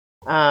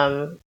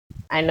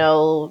 I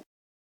know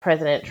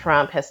President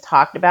Trump has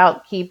talked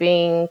about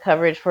keeping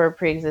coverage for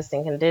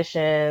pre-existing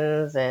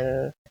conditions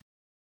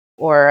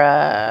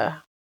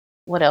or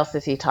what else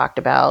has he talked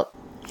about?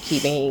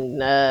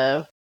 Keeping,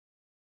 I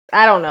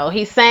don't know.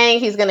 He's saying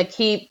he's going to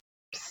keep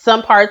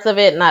some parts of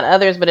it, not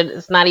others, but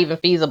it's not even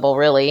feasible,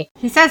 really.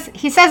 He says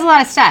a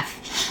lot of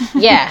stuff.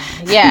 Yeah.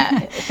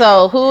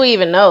 So who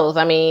even knows?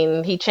 I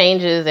mean, he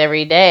changes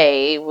every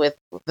day with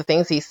the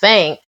things he's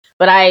saying.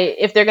 But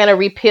if they're going to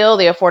repeal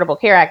the Affordable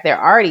Care Act,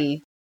 they're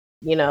already,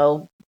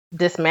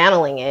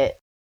 dismantling it.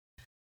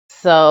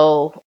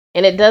 So,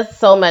 and it does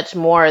so much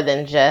more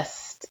than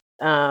just,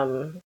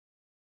 with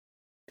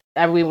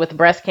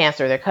breast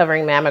cancer, they're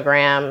covering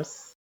mammograms.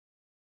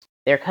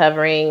 They're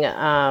covering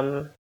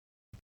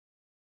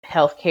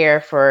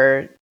healthcare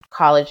for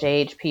college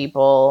age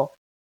people,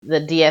 the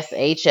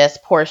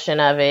DSHS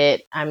portion of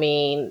it. I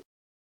mean,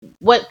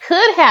 what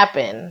could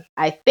happen,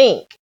 I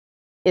think,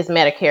 is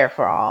Medicare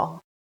for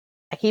all.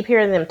 I keep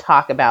hearing them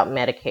talk about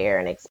Medicare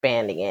and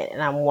expanding it,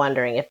 and I'm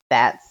wondering if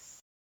that's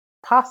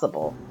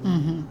possible.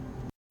 Mm-hmm.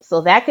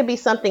 So that could be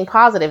something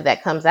positive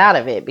that comes out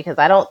of it, because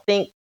I don't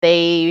think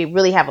they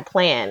really have a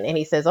plan. And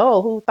he says,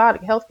 oh, who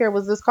thought healthcare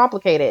was this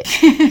complicated?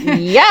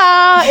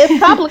 Yeah, it's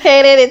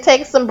complicated. It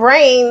takes some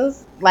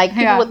brains, like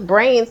people with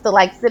brains, to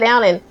like sit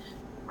down and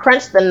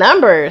crunch the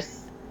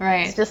numbers.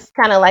 Right. It's just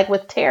kind of like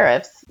with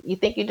tariffs. You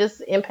think you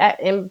just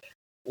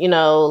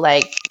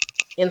like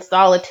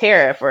install a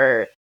tariff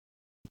or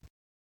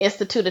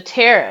institute a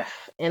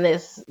tariff, and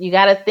you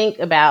got to think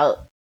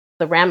about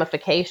the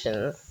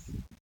ramifications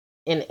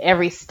in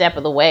every step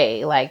of the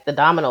way, like the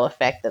domino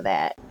effect of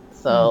that.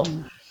 So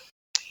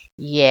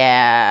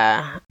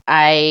yeah,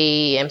 I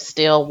am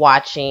still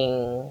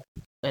watching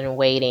and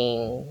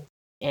waiting.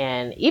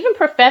 And even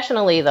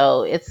professionally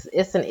though, it's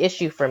an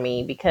issue for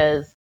me,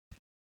 because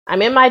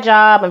I'm in my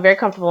job, I'm very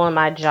comfortable in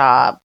my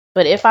job,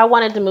 but if I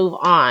wanted to move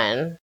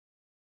on,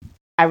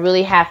 I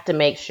really have to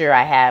make sure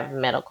I have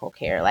medical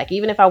care. Like,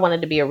 even if I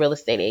wanted to be a real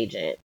estate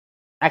agent,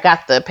 I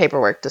got the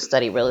paperwork to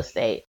study real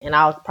estate, and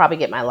I'll probably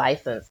get my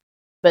license.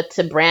 But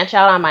to branch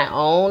out on my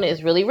own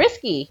is really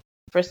risky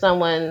for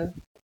someone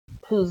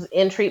who's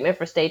in treatment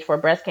for stage 4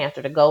 breast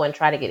cancer to go and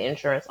try to get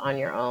insurance on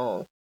your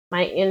own.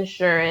 My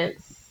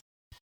insurance,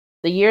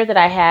 the year that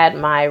I had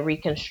my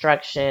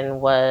reconstruction,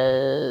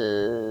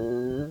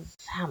 was,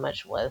 how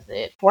much was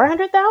it?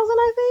 $400,000,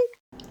 I think.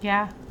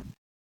 Yeah.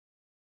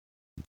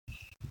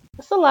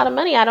 That's a lot of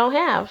money I don't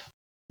have.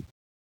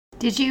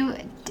 Did you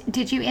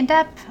end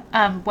up,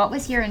 what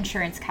was your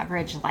insurance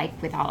coverage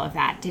like with all of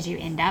that? Did you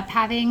end up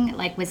having,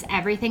 like, was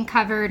everything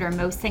covered or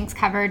most things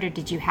covered, or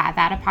did you have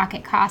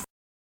out-of-pocket costs?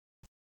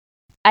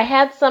 I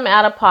had some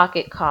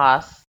out-of-pocket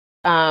costs.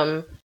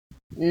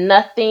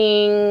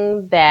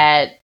 Nothing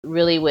that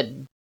really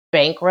would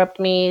bankrupt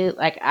me.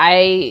 Like,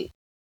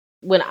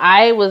 when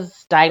I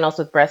was diagnosed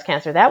with breast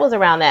cancer, that was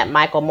around that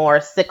Michael Moore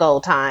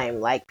sicko time.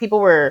 Like,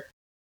 people were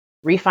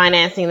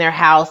refinancing their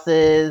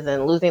houses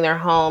and losing their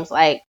homes.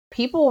 Like,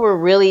 people were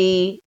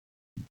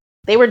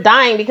they were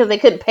dying because they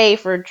couldn't pay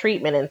for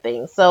treatment and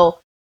things. So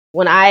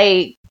when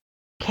I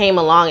came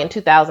along in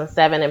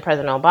 2007 and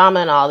President Obama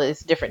and all these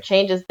different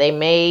changes they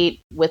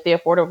made with the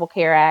Affordable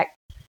Care Act,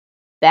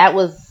 that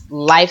was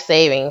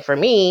life-saving for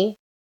me,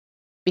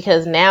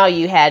 because now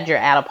you had your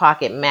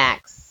out-of-pocket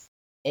max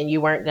and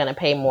you weren't going to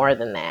pay more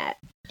than that.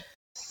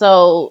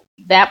 So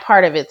that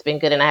part of it's been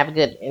good, and I have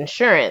good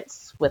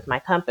insurance with my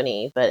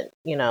company, but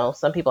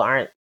some people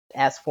aren't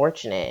as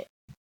fortunate.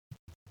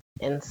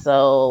 And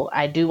so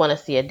I do want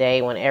to see a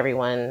day when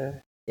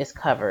everyone is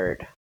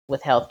covered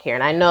with healthcare.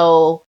 And I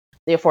know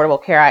the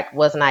Affordable Care Act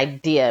was an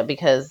ideal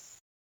because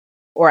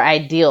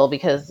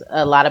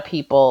a lot of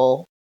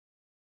people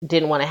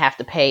didn't want to have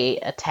to pay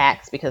a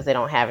tax because they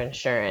don't have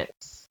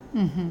insurance.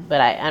 Mm-hmm. But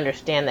I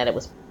understand that it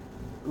was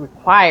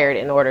required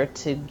in order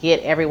to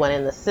get everyone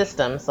in the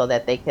system so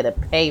that they could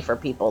pay for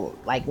people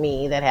like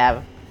me that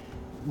have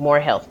more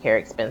healthcare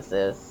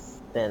expenses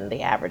than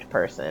the average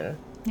person.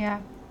 Yeah.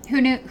 Who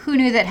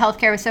knew that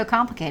healthcare was so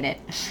complicated?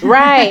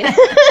 Right.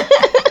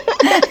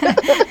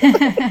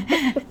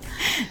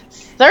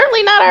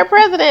 Certainly not our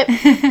president.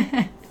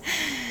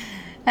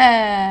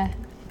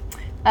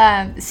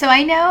 So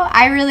I know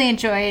I really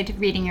enjoyed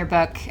reading your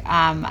book.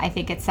 I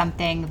think it's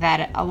something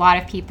that a lot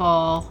of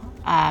people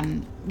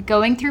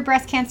going through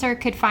breast cancer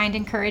could find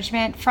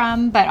encouragement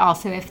from, but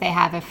also if they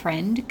have a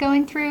friend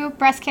going through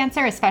breast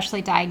cancer,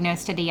 especially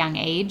diagnosed at a young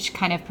age,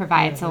 kind of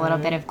provides a little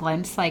bit of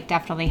glimpse, like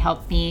definitely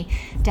helped me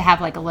to have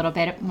like a little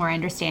bit more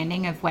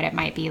understanding of what it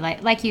might be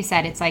like. Like you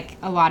said, it's like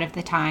a lot of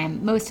the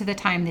time, most of the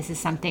time, this is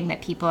something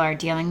that people are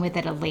dealing with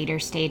at a later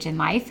stage in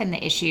life, and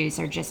the issues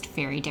are just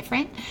very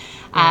different.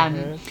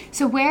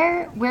 So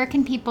where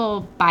can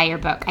people buy your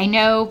book? I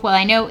know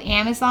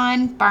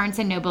Amazon, Barnes &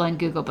 Noble, and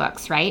Google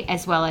Books, right?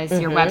 As well as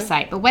your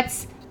website. But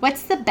what's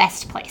the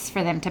best place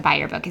for them to buy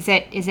your book? Is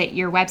it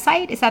your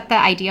website? Is that the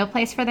ideal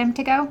place for them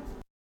to go?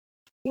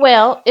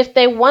 Well, if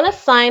they want a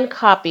signed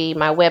copy,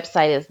 my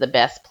website is the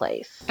best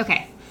place.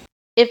 Okay.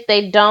 If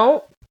they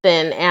don't,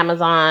 then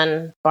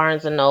Amazon,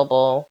 Barnes &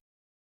 Noble.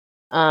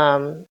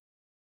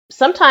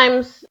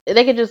 Sometimes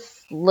they could just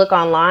look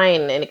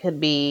online, and it could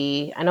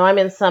be, I know I'm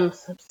in some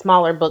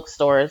smaller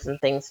bookstores and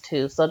things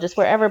too, so just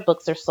wherever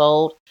books are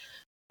sold.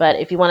 But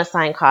if you want a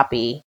signed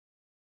copy,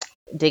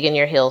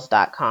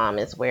 diginyourheels.com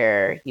is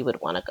where you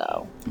would want to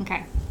go.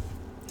 Okay.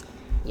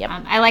 Yep.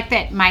 I like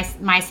that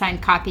my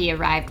signed copy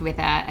arrived with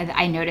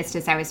I noticed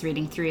as I was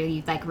reading through,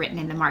 you'd like written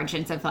in the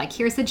margins of like,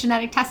 here's the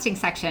genetic testing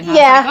section. I was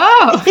like,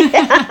 oh.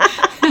 Yeah.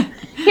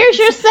 Here's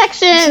your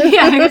section.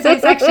 Yeah, here's my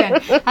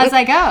section. I was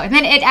like, oh. And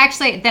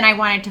then then I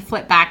wanted to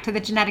flip back to the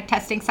genetic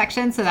testing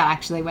section, so that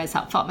actually was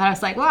helpful. But I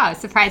was like, wow, I was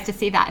surprised to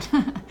see that.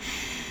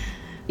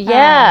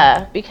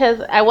 Yeah,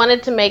 because I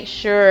wanted to make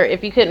sure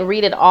if you couldn't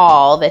read it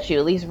all, that you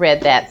at least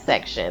read that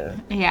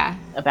section. Yeah.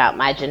 About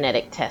my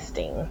genetic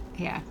testing.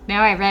 Yeah. No,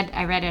 I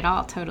read it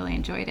all. Totally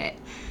enjoyed it.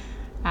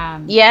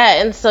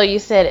 Yeah, and so you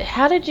said,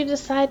 how did you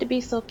decide to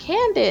be so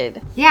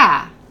candid?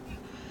 Yeah.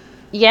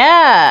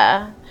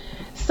 Yeah.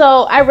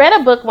 So I read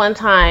a book one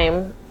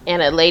time,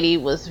 and a lady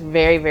was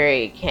very,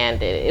 very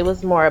candid. It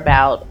was more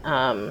about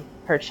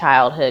her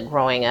childhood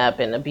growing up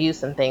and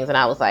abuse and things. And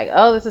I was like,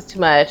 oh, this is too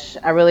much.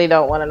 I really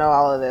don't want to know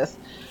all of this.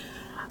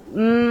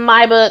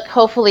 My book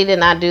hopefully did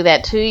not do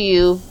that to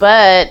you,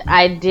 but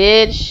I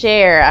did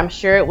share. I'm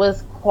sure it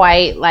was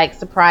quite like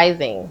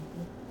surprising,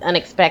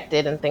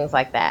 unexpected, and things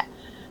like that.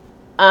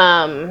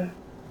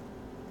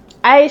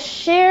 I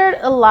shared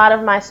a lot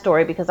of my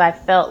story because I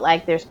felt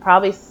like there's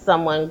probably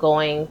someone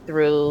going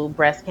through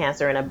breast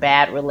cancer in a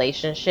bad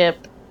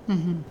relationship,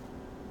 and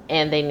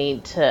they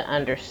need to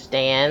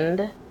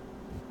understand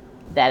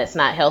that it's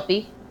not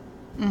healthy,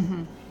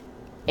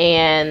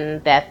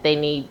 and that they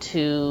need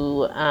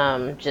to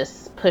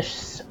just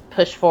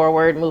push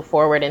forward, move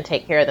forward, and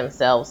take care of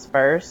themselves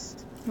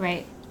first.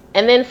 Right.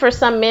 And then for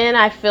some men,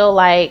 I feel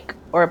like,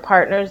 or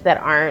partners that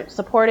aren't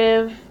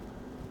supportive,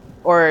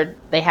 or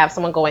they have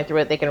someone going through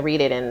it, they can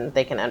read it and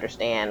they can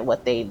understand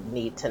what they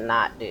need to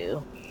not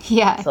do.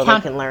 Yeah. So they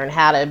can learn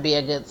how to be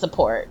a good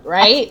support,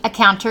 right? A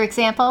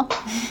counterexample?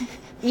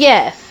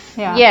 Yes.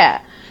 Yeah.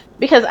 Yeah.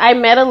 Because I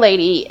met a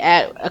lady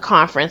at a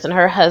conference, and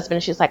her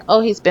husband, she's like,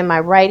 oh, he's been my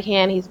right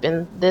hand. He's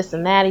been this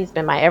and that. He's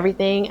been my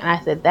everything. And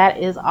I said, that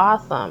is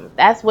awesome.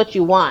 That's what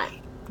you want.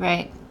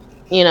 Right.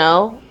 You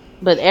know,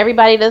 but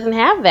everybody doesn't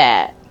have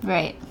that.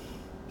 Right.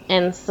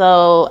 And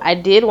so I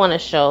did want to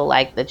show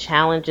like the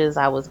challenges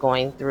I was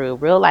going through,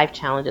 real life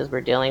challenges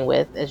we're dealing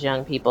with as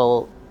young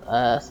people,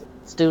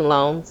 student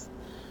loans,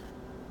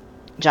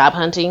 job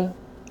hunting.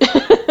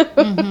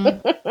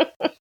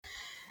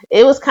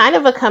 It was kind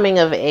of a coming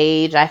of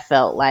age, I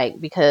felt like,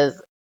 because,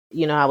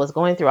 you know, I was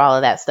going through all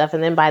of that stuff.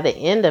 And then by the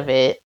end of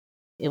it,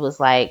 it was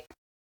like,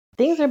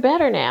 things are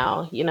better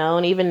now, you know,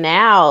 and even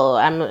now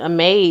I'm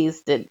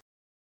amazed that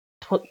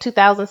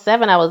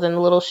 2007, I was in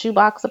a little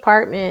shoebox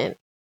apartment,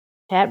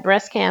 had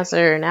breast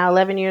cancer. Now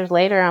 11 years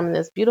later, I'm in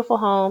this beautiful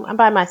home. I'm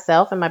by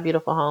myself in my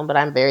beautiful home, but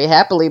I'm very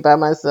happily by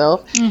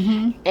myself.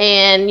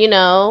 And, you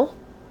know,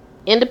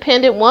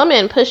 independent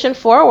woman pushing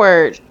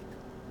forward.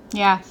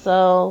 Yeah.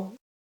 So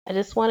I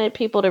just wanted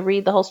people to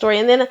read the whole story.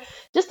 And then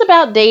just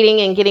about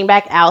dating and getting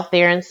back out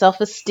there and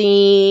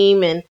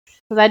self-esteem. And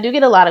because I do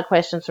get a lot of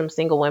questions from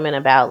single women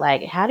about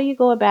like, how do you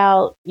go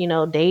about, you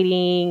know,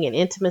 dating and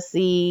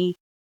intimacy,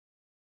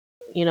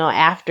 you know,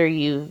 after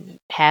you've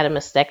had a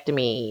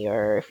mastectomy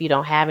or if you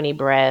don't have any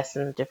breasts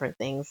and different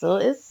things. So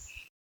it's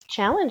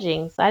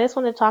challenging. So I just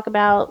want to talk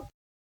about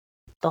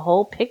the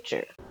whole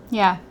picture.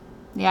 Yeah.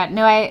 Yeah.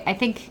 No, I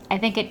think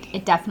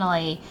it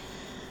definitely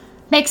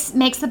makes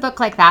the book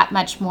like that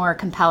much more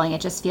compelling. It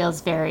just feels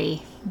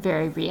very,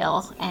 very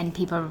real. And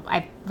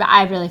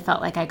I really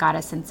felt like I got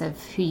a sense of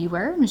who you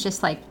were. It was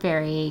just like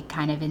very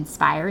kind of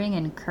inspiring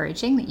and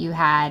encouraging that you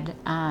had,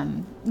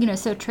 you know,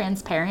 so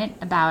transparent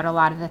about a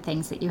lot of the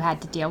things that you had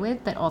to deal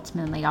with, but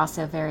ultimately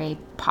also very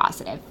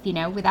positive, you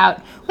know,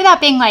 without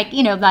being like,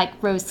 you know, like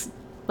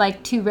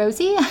too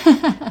rosy,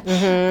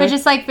 but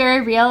just like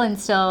very real and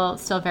still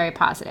very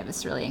positive.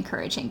 It's a really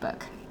encouraging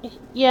book.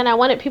 Yeah, and I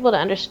wanted people to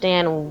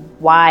understand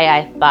why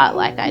I thought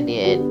like I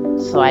did.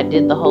 So I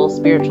did the whole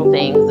spiritual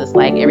things. It's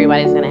like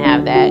everybody's going to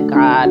have that.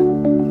 God,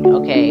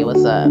 okay,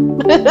 what's up?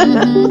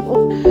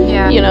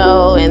 Yeah. You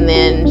know, and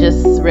then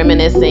just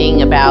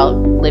reminiscing about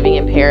living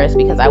in Paris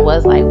because I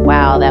was like,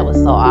 wow, that was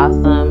so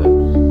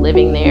awesome.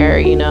 Living there,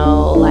 you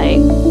know, like,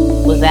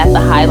 was that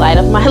the highlight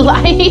of my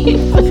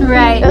life?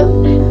 Right.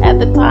 At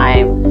the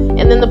time.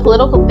 And then the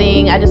political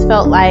thing, I just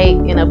felt like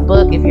in a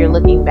book, if you're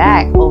looking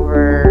back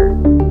over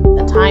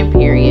time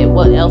period,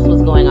 what else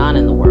was going on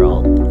in the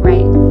world, right?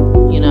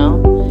 You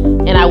know,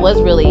 and I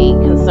was really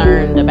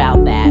concerned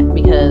about that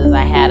because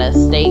I had a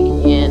stake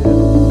in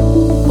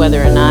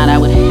whether or not I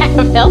would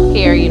have health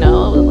care. You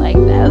know, it was like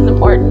that was an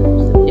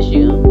important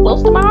issue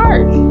close to my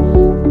heart.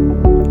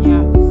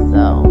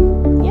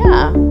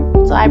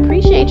 So I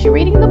appreciate you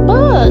reading the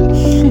book.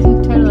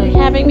 Totally. And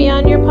having me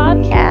on your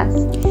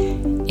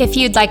podcast. If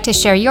you'd like to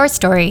share your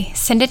story,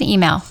 send an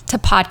email to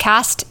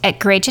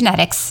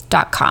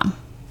podcast@graygenetics.com.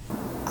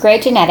 Gray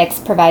Genetics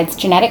provides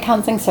genetic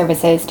counseling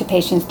services to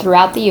patients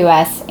throughout the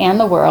U.S. and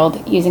the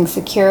world using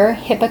secure,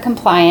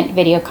 HIPAA-compliant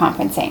video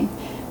conferencing.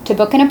 To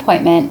book an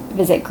appointment,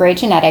 visit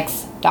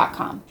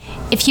graygenetics.com.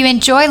 If you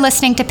enjoy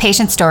listening to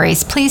patient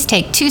stories, please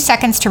take 2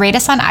 seconds to rate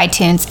us on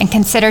iTunes and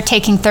consider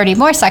taking 30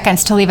 more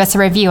seconds to leave us a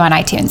review on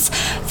iTunes.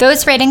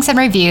 Those ratings and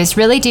reviews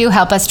really do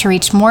help us to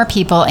reach more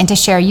people and to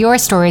share your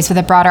stories with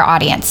a broader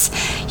audience.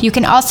 You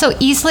can also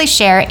easily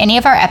share any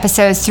of our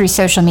episodes through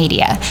social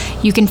media.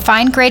 You can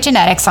find Gray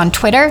Genetics on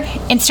Twitter,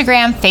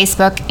 Instagram,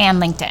 Facebook,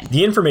 and LinkedIn.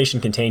 The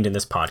information contained in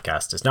this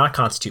podcast does not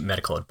constitute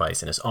medical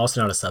advice and is also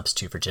not a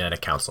substitute for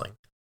genetic counseling.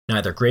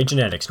 Neither Gray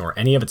Genetics nor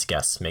any of its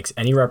guests makes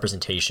any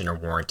representation or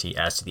warranty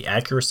as to the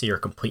accuracy or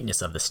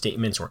completeness of the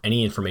statements or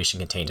any information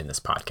contained in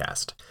this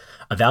podcast.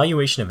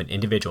 Evaluation of an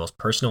individual's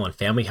personal and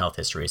family health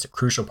history is a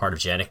crucial part of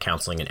genetic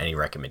counseling and any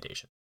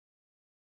recommendation.